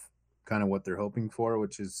off kind of what they're hoping for,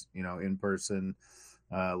 which is, you know, in person,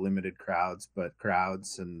 limited crowds, but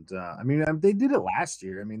crowds. And I mean, they did it last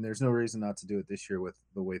year. I mean, there's no reason not to do it this year with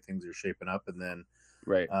the way things are shaping up. And then,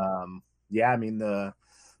 Right. yeah, I mean, the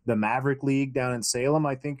Maverick League down in Salem,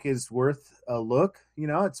 I think, is worth a look. You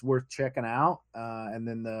know, it's worth checking out. And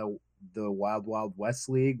then the Wild Wild West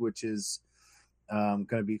League, which is going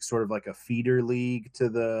to be sort of like a feeder league to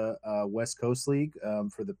the West Coast League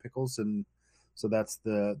for the Pickles, and so that's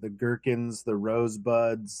the Gherkins, the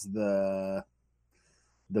Rosebuds, the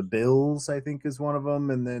Bills, I think, is one of them,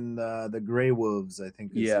 and then the Grey Wolves, I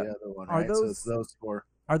think, is Yeah. the other one. Are Right, so those- it's those four.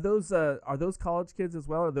 Are those college kids as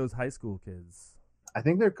well, or are those high school kids? I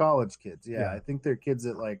think they're college kids. Yeah, Yeah. I think they're kids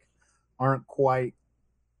that like aren't quite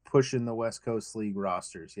pushing the West Coast League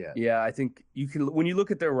rosters yet. Yeah, I think you can. When you look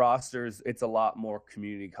at their rosters, it's a lot more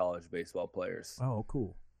community college baseball players. Oh,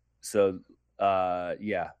 cool. So,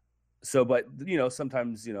 yeah. So, but you know,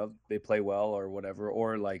 sometimes you know they play well or whatever,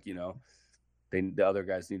 or like you know, the other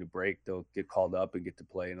guys need a break. They'll get called up and get to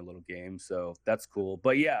play in a little game. So that's cool.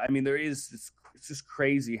 But yeah, I mean, it's just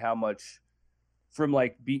crazy how much from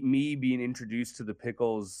like me being introduced to the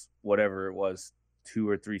Pickles, whatever it was, 2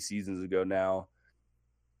 or 3 seasons ago now,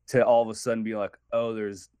 to all of a sudden be like, oh,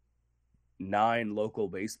 there's 9 local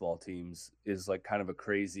baseball teams is like kind of a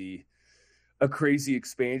crazy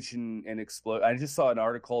expansion and explode. I just saw an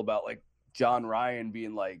article about like John Ryan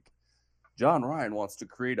being like, John Ryan wants to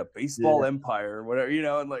create a baseball empire or whatever, you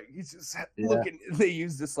know, and like he's just looking. They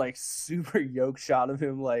use this like super yoke shot of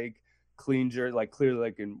him like clean jersey, like clearly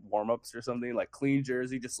like in warm-ups or something, like clean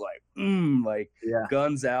jersey, just like like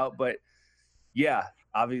guns out. But yeah,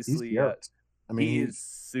 obviously He's yoked. I mean, he is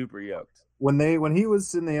super yoked. when he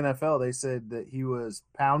was in the NFL, they said that he was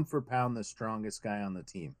pound for pound the strongest guy on the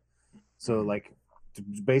team. So like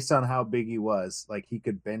based on how big he was, like he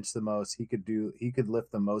could bench the most, he could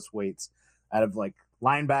lift the most weights out of like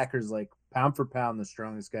linebackers, like pound for pound the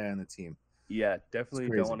strongest guy on the team. Yeah, definitely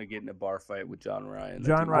crazy. don't want to get in a bar fight with John Ryan.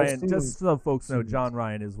 John Ryan, seen- just so folks know, seen- John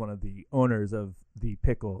Ryan is one of the owners of the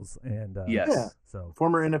Pickles, and Yes. Yeah. so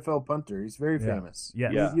Former NFL punter. He's very Yeah. famous.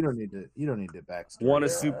 Yes. Yeah. You don't need to backstory. won a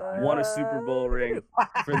Super Bowl ring.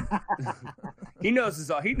 He knows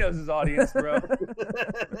his audience, bro.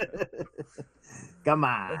 Come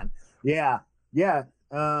on. Yeah.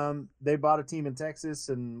 They bought a team in Texas,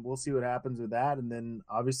 and we'll see what happens with that. And then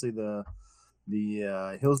obviously the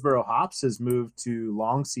Hillsboro Hops has moved to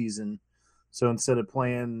long season. So instead of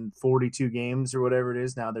playing 42 games or whatever it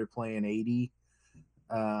is, now they're playing 80.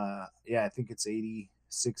 I think it's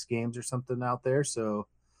 86 games or something out there. So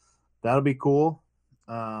that'll be cool.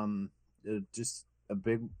 Just a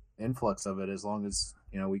big influx of it, as long as,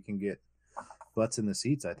 you know, we can get butts in the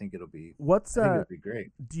seats. I think it'll be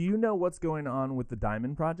great. do you know what's going on with the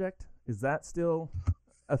Diamond Project? Is that still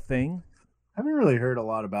a thing? I haven't really heard a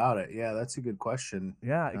lot about it. Yeah, that's a good question.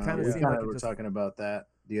 Yeah, it kind of we seemed kind like of it were just, talking about that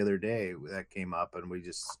the other day. That came up, and we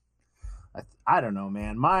just, I don't know,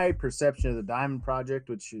 man. My perception of the Diamond Project,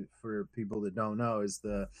 which for people that don't know, is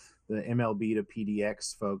the MLB to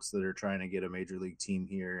PDX folks that are trying to get a major league team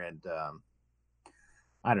here, and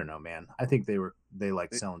I don't know, man. I think they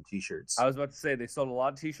like selling T-shirts. I was about to say they sold a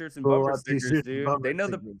lot of T-shirts and Sold a bumper lot of stickers, T-shirts and dude. bumper They know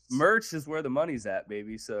the stickers. merch is where the money's at,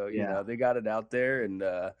 baby. So you Yeah. know they got it out there, and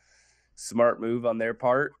smart move on their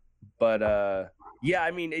part. But yeah,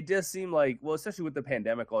 I mean, it does seem like, well, especially with the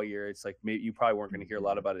pandemic all year, it's like maybe you probably weren't going to hear a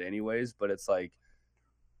lot about it anyways. But it's like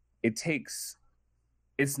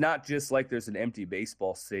it's not just like there's an empty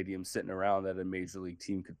baseball stadium sitting around that a major league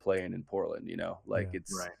team could play in Portland. Like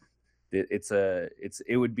it's Right.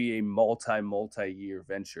 it would be a multi-year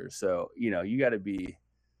venture. So you got to be.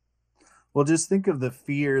 Well, just think of the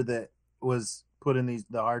fear that was put in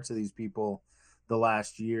the hearts of these people the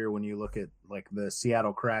last year when you look at like the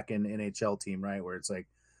Seattle Kraken NHL team, right? Where it's like,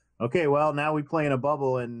 okay, well, now we play in a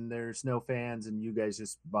bubble and there's no fans and you guys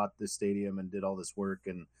just bought this stadium and did all this work.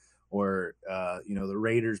 Or the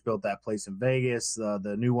Raiders built that place in Vegas,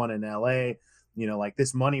 the new one in LA, like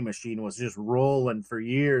this money machine was just rolling for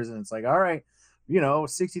years. And it's like, all right,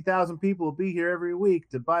 60,000 people will be here every week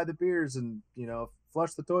to buy the beers and,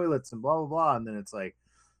 flush the toilets and blah, blah, blah. And then it's like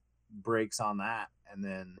breaks on that. And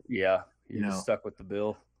then, Yeah. You're just stuck with the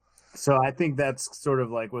bill. so I think that's sort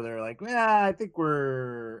of like where they're like, yeah, I think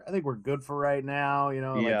we're good for right now.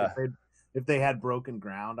 Yeah. Like if they had broken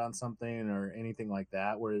ground on something or anything like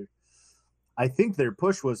that, where I think their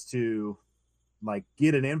push was to like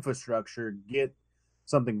get an infrastructure, get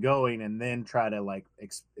something going, and then try to like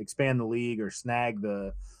expand the league or snag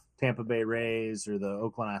the Tampa Bay Rays or the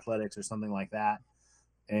Oakland Athletics or something like that.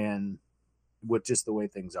 And with just the way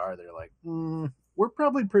things are, they're like, we're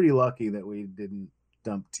probably pretty lucky that we didn't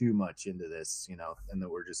dump too much into this, and that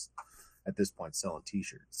we're just at this point selling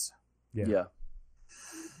T-shirts. Yeah.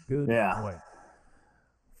 Good Yeah. point.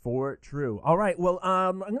 For true. All right. Well,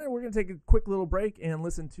 we're gonna take a quick little break and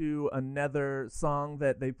listen to another song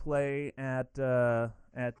that they play at the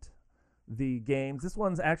games. This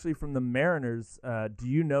one's actually from the Mariners. Do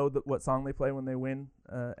you know what song they play when they win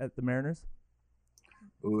at the Mariners?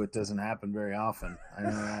 Ooh, it doesn't happen very often. I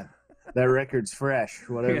know that. That record's fresh,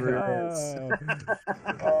 whatever it is.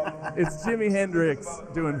 It's Jimi Hendrix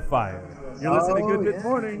doing Fire. You're listening to Good Bit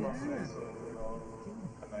Morning.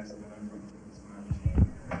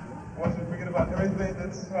 Once we forget about everything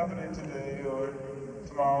that's happening today or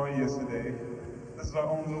tomorrow or yesterday, this is our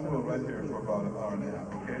own little world right here for about an hour and a half,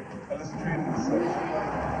 okay? And let's treat it as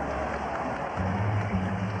such.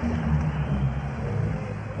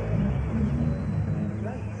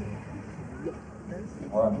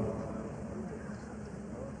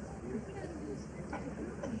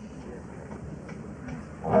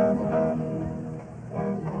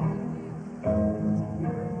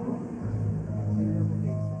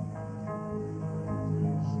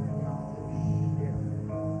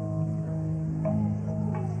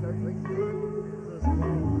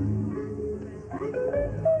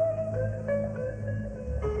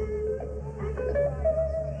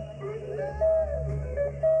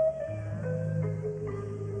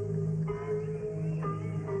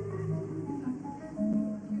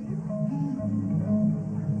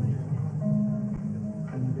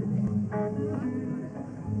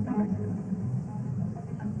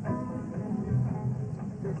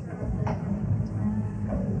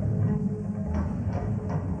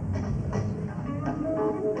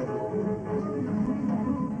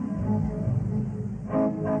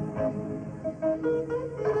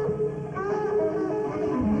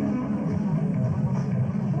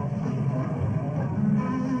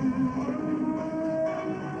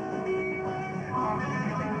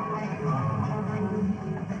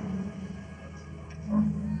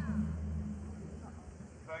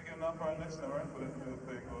 Thank you enough for our next number for this little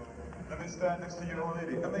thing. Let me stand next to your old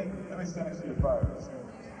lady. Let me stand next to your fire.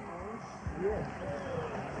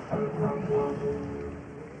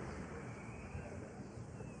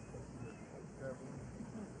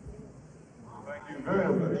 Thank you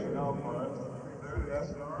very much. Now for third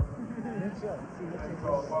last number. It's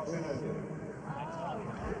called Foxy Head.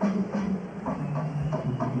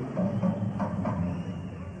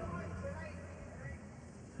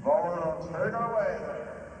 Lord, take it away.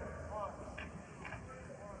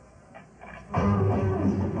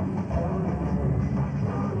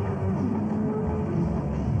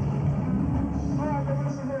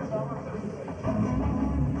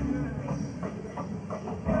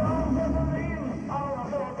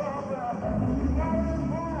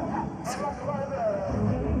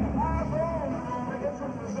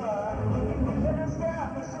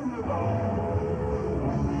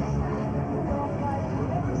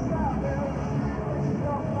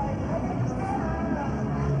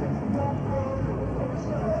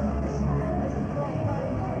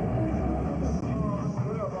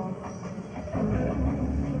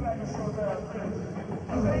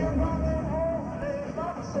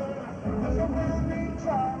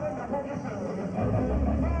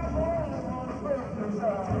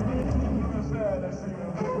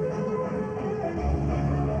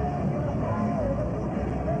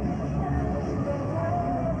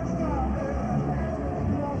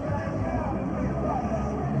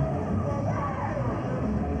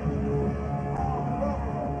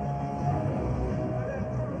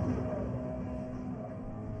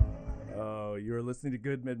 listening to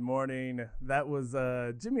Good Mid Morning. That was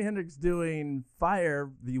Jimi Hendrix doing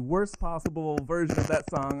Fire, the worst possible version of that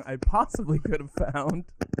song I possibly could have found.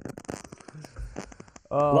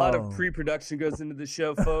 A lot of pre-production goes into the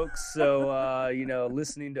show, folks. So,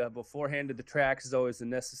 listening to beforehand to the tracks is always a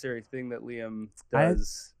necessary thing that Liam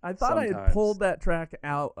does. I thought I had sometimes. pulled that track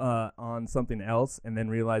out on something else and then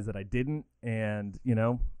realized that I didn't. And,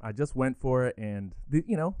 I just went for it. And,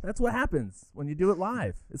 that's what happens when you do it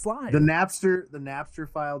live. It's live. The Napster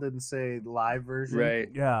file didn't say live version. Right.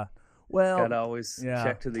 Yeah. Well, Gotta always yeah.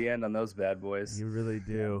 check to the end on those bad boys. You really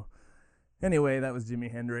do. Anyway, that was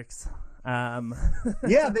Jimi Hendrix.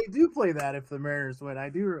 Yeah, they do play that if the Mariners win.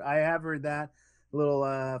 I have heard that little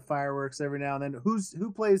fireworks every now and then.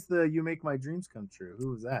 Who plays the "You Make My Dreams Come True"?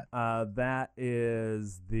 Who was that? That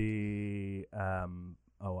is the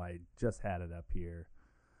I just had it up here.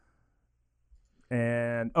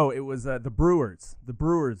 And it was the Brewers. The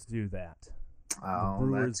Brewers do that. Oh, the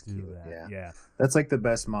Brewers that's do cute. that. Yeah, that's like the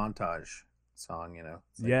best montage song. It's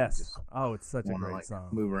like you Yes. just It's such a wanna, great like, song.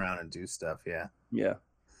 move around and do stuff. Yeah, Yeah.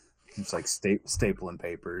 it's like stapling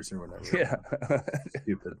papers or whatever. Yeah.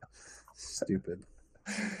 Stupid.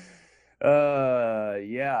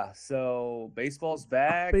 Yeah. So baseball's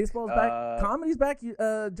back. Baseball's back. Comedy's back.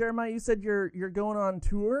 Jeremiah, you said you're going on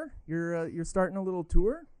tour. You're starting a little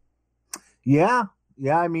tour. Yeah.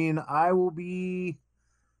 I mean, I will be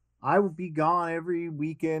gone every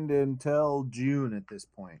weekend until June at this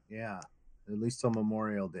point. Yeah, at least till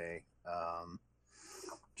Memorial Day.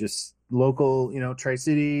 Just local,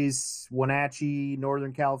 Tri-Cities, Wenatchee,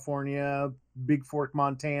 Northern California, Big Fork,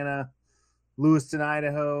 Montana, Lewiston,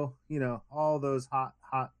 Idaho. All those hot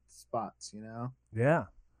spots. Yeah.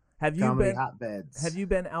 Have you Comedy been hotbeds. Have you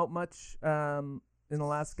been out much in the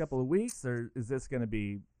last couple of weeks, or is this going to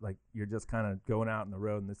be like you're just kind of going out on the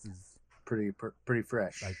road and this is pretty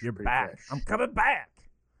fresh? like you're pretty back? fresh. I'm coming back.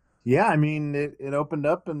 Yeah, I mean, it opened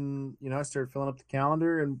up and, I started filling up the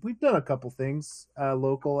calendar and we've done a couple things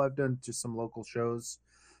local. I've done just some local shows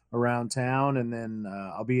around town. And then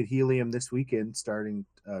I'll be at Helium this weekend starting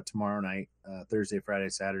tomorrow night, Thursday, Friday,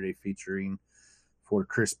 Saturday, featuring for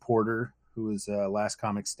Chris Porter, who was Last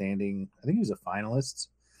Comic Standing. I think he was a finalist.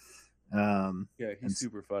 Yeah, he's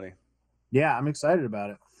super funny. Yeah, I'm excited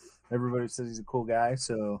about it. Everybody says he's a cool guy.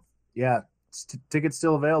 So, yeah, tickets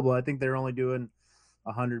still available. I think they're only doing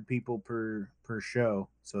 100 people per show,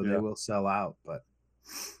 so Yeah. they will sell out. But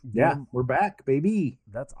yeah, we're back, baby.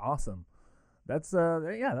 That's awesome. That's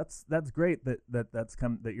that's great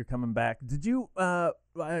that you're coming back. Did you I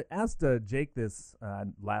asked Jake this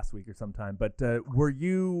last week or sometime, but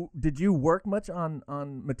did you work much on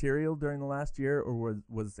material during the last year, or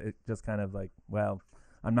was it just kind of like, well,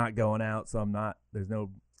 I'm not going out, so there's no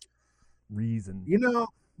reason.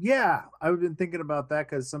 Yeah, I've been thinking about that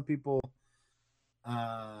because some people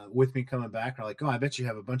with me coming back are like, oh, I bet you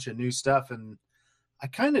have a bunch of new stuff, and I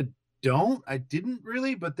kind of don't. I didn't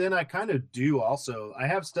really, but then I kind of do also. I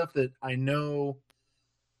have stuff that I know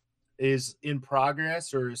is in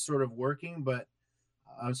progress or is sort of working, but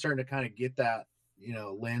I'm starting to kind of get that,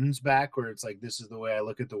 lens back where it's like, this is the way I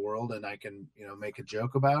look at the world and I can, make a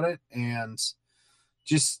joke about it. And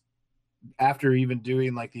just after even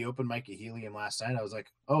doing like the open mic at Helium last night, I was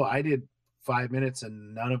like, oh, I did 5 minutes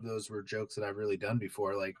and none of those were jokes that I've really done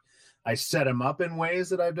before. Like I set them up in ways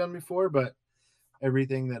that I've done before, but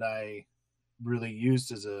everything that I really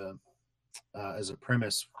used as a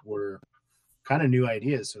premise were kind of new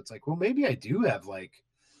ideas. So it's like, well, maybe I do have like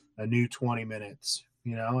a new 20 minutes,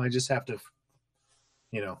 I just have to,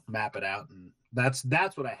 map it out. And that's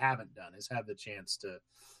what I haven't done, is have the chance to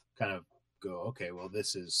kind of go, okay, well,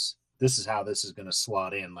 this is how this is going to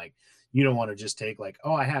slot in. Like, you don't want to just take like,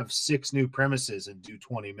 oh, I have 6 new premises and do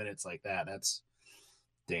 20 minutes like that. That's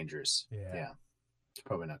dangerous. Yeah. It's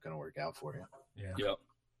probably not going to work out for you. Yep.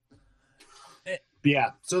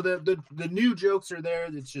 Yeah. So the new jokes are there.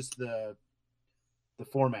 It's just the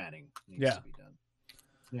formatting needs to be done.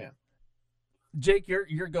 Yeah. Jake,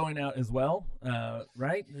 you're going out as well,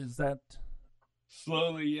 right? Is that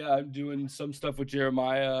Slowly, yeah. I'm doing some stuff with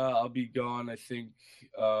Jeremiah. I'll be gone, I think,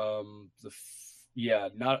 not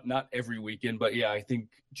every weekend, but yeah, I think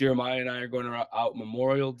Jeremiah and I are going out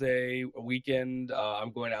Memorial Day weekend.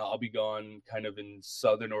 I'm going out. I'll be gone kind of in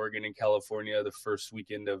Southern Oregon and California the first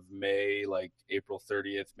weekend of May, like April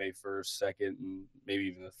 30th, May 1st, 2nd, and maybe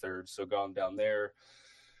even the 3rd. So gone down there.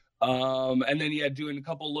 And then, doing a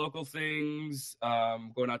couple local things,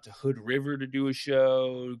 going out to Hood River to do a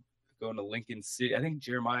show, going to Lincoln City. I think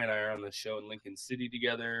Jeremiah and I are on the show in Lincoln City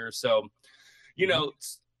together. So,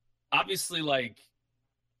 obviously, like,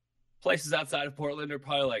 places outside of Portland are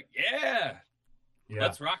probably like, yeah, Yeah.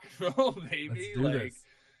 Let's rock and roll, baby. Let's do this.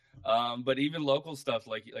 But even local stuff,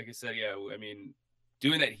 like I said, yeah. I mean,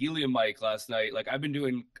 doing that helium mic last night. Like I've been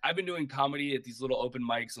doing comedy at these little open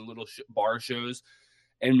mics and little bar shows,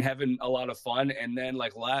 and having a lot of fun. And then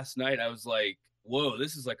like last night, I was like, whoa,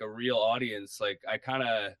 this is like a real audience. Like I kind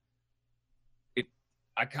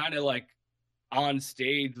of like on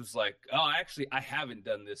stage was like, oh, actually, I haven't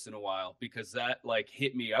done this in a while, because that like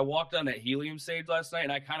hit me. I walked on that helium stage last night,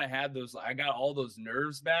 and I kind of had I got all those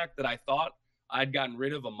nerves back that I thought I'd gotten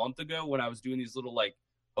rid of a month ago when I was doing these little like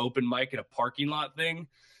open mic in a parking lot thing.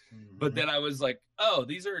 Mm-hmm. But then I was like, oh,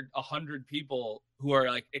 these are 100 people who are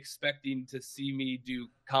like expecting to see me do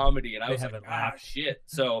comedy. And I They was like, haven't ah, laughed. shit.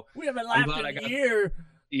 So We haven't I'm laughed glad in I a got- year.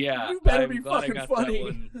 yeah, You better I'm be glad I fucking got funny. that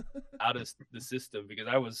one out of the system, because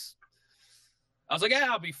I was like, yeah,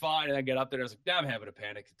 I'll be fine. And I get up there, and I was like, nah, I'm having a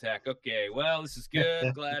panic attack. Okay, well, this is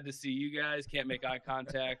good. Glad to see you guys. Can't make eye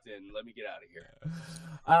contact, and let me get out of here.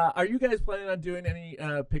 Are you guys planning on doing any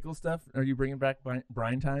pickle stuff? Are you bringing back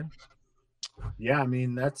brine time? Yeah, I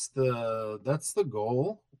mean that's the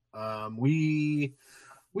goal.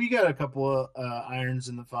 We got a couple of irons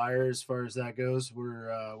in the fire as far as that goes.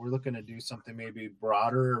 We're looking to do something maybe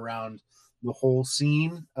broader around the whole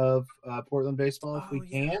scene of Portland baseball if we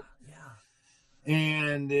can. Yeah.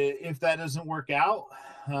 And if that doesn't work out,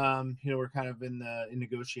 we're kind of in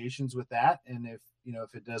negotiations with that. And if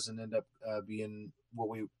it doesn't end up being what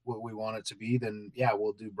we want it to be, then yeah,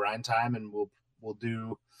 we'll do brine time, and we'll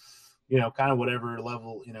do, kind of whatever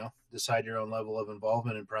level, decide your own level of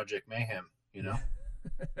involvement in Project Mayhem,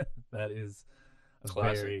 That is a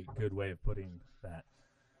Classic. very good way of putting that.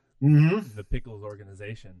 Mm-hmm. The Pickles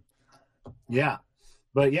organization. Yeah.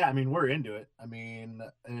 But yeah, I mean, we're into it. I mean,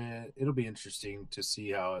 it'll be interesting to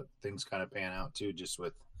see how things kind of pan out too. Just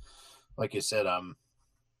with, like you said,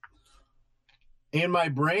 in my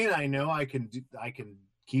brain, I know I can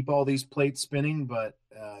keep all these plates spinning, but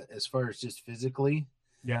as far as just physically,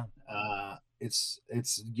 Yeah. it's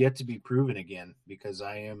yet to be proven again, because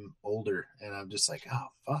I am older, and I'm just like, oh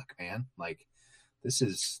fuck, man, like this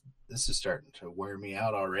is starting to wear me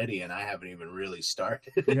out already, and I haven't even really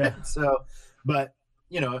started. Yeah. So, but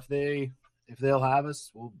if they'll have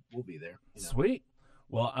us, we'll be there. Sweet.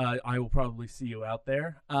 Well, I will probably see you out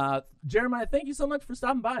there. Jeremiah, thank you so much for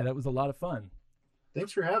stopping by. That was a lot of fun.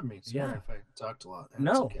 Thanks for having me. Sorry Yeah. if I talked a lot. That's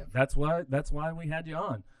No, okay. that's why we had you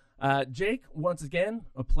on. Jake, once again,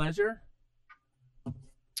 a pleasure.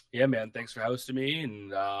 Yeah, man. Thanks for hosting me,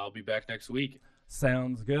 and I'll be back next week.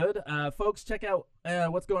 Sounds good. Folks, check out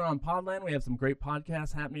what's going on in Podland. We have some great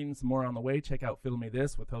podcasts happening, some more on the way. Check out Fiddle Me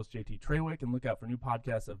This with host JT Trewick, and look out for new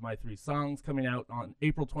podcasts of My Three Songs coming out on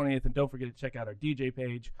April 20th. And don't forget to check out our DJ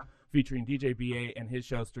page featuring DJ BA and his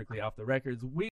show Strictly Off the Records. We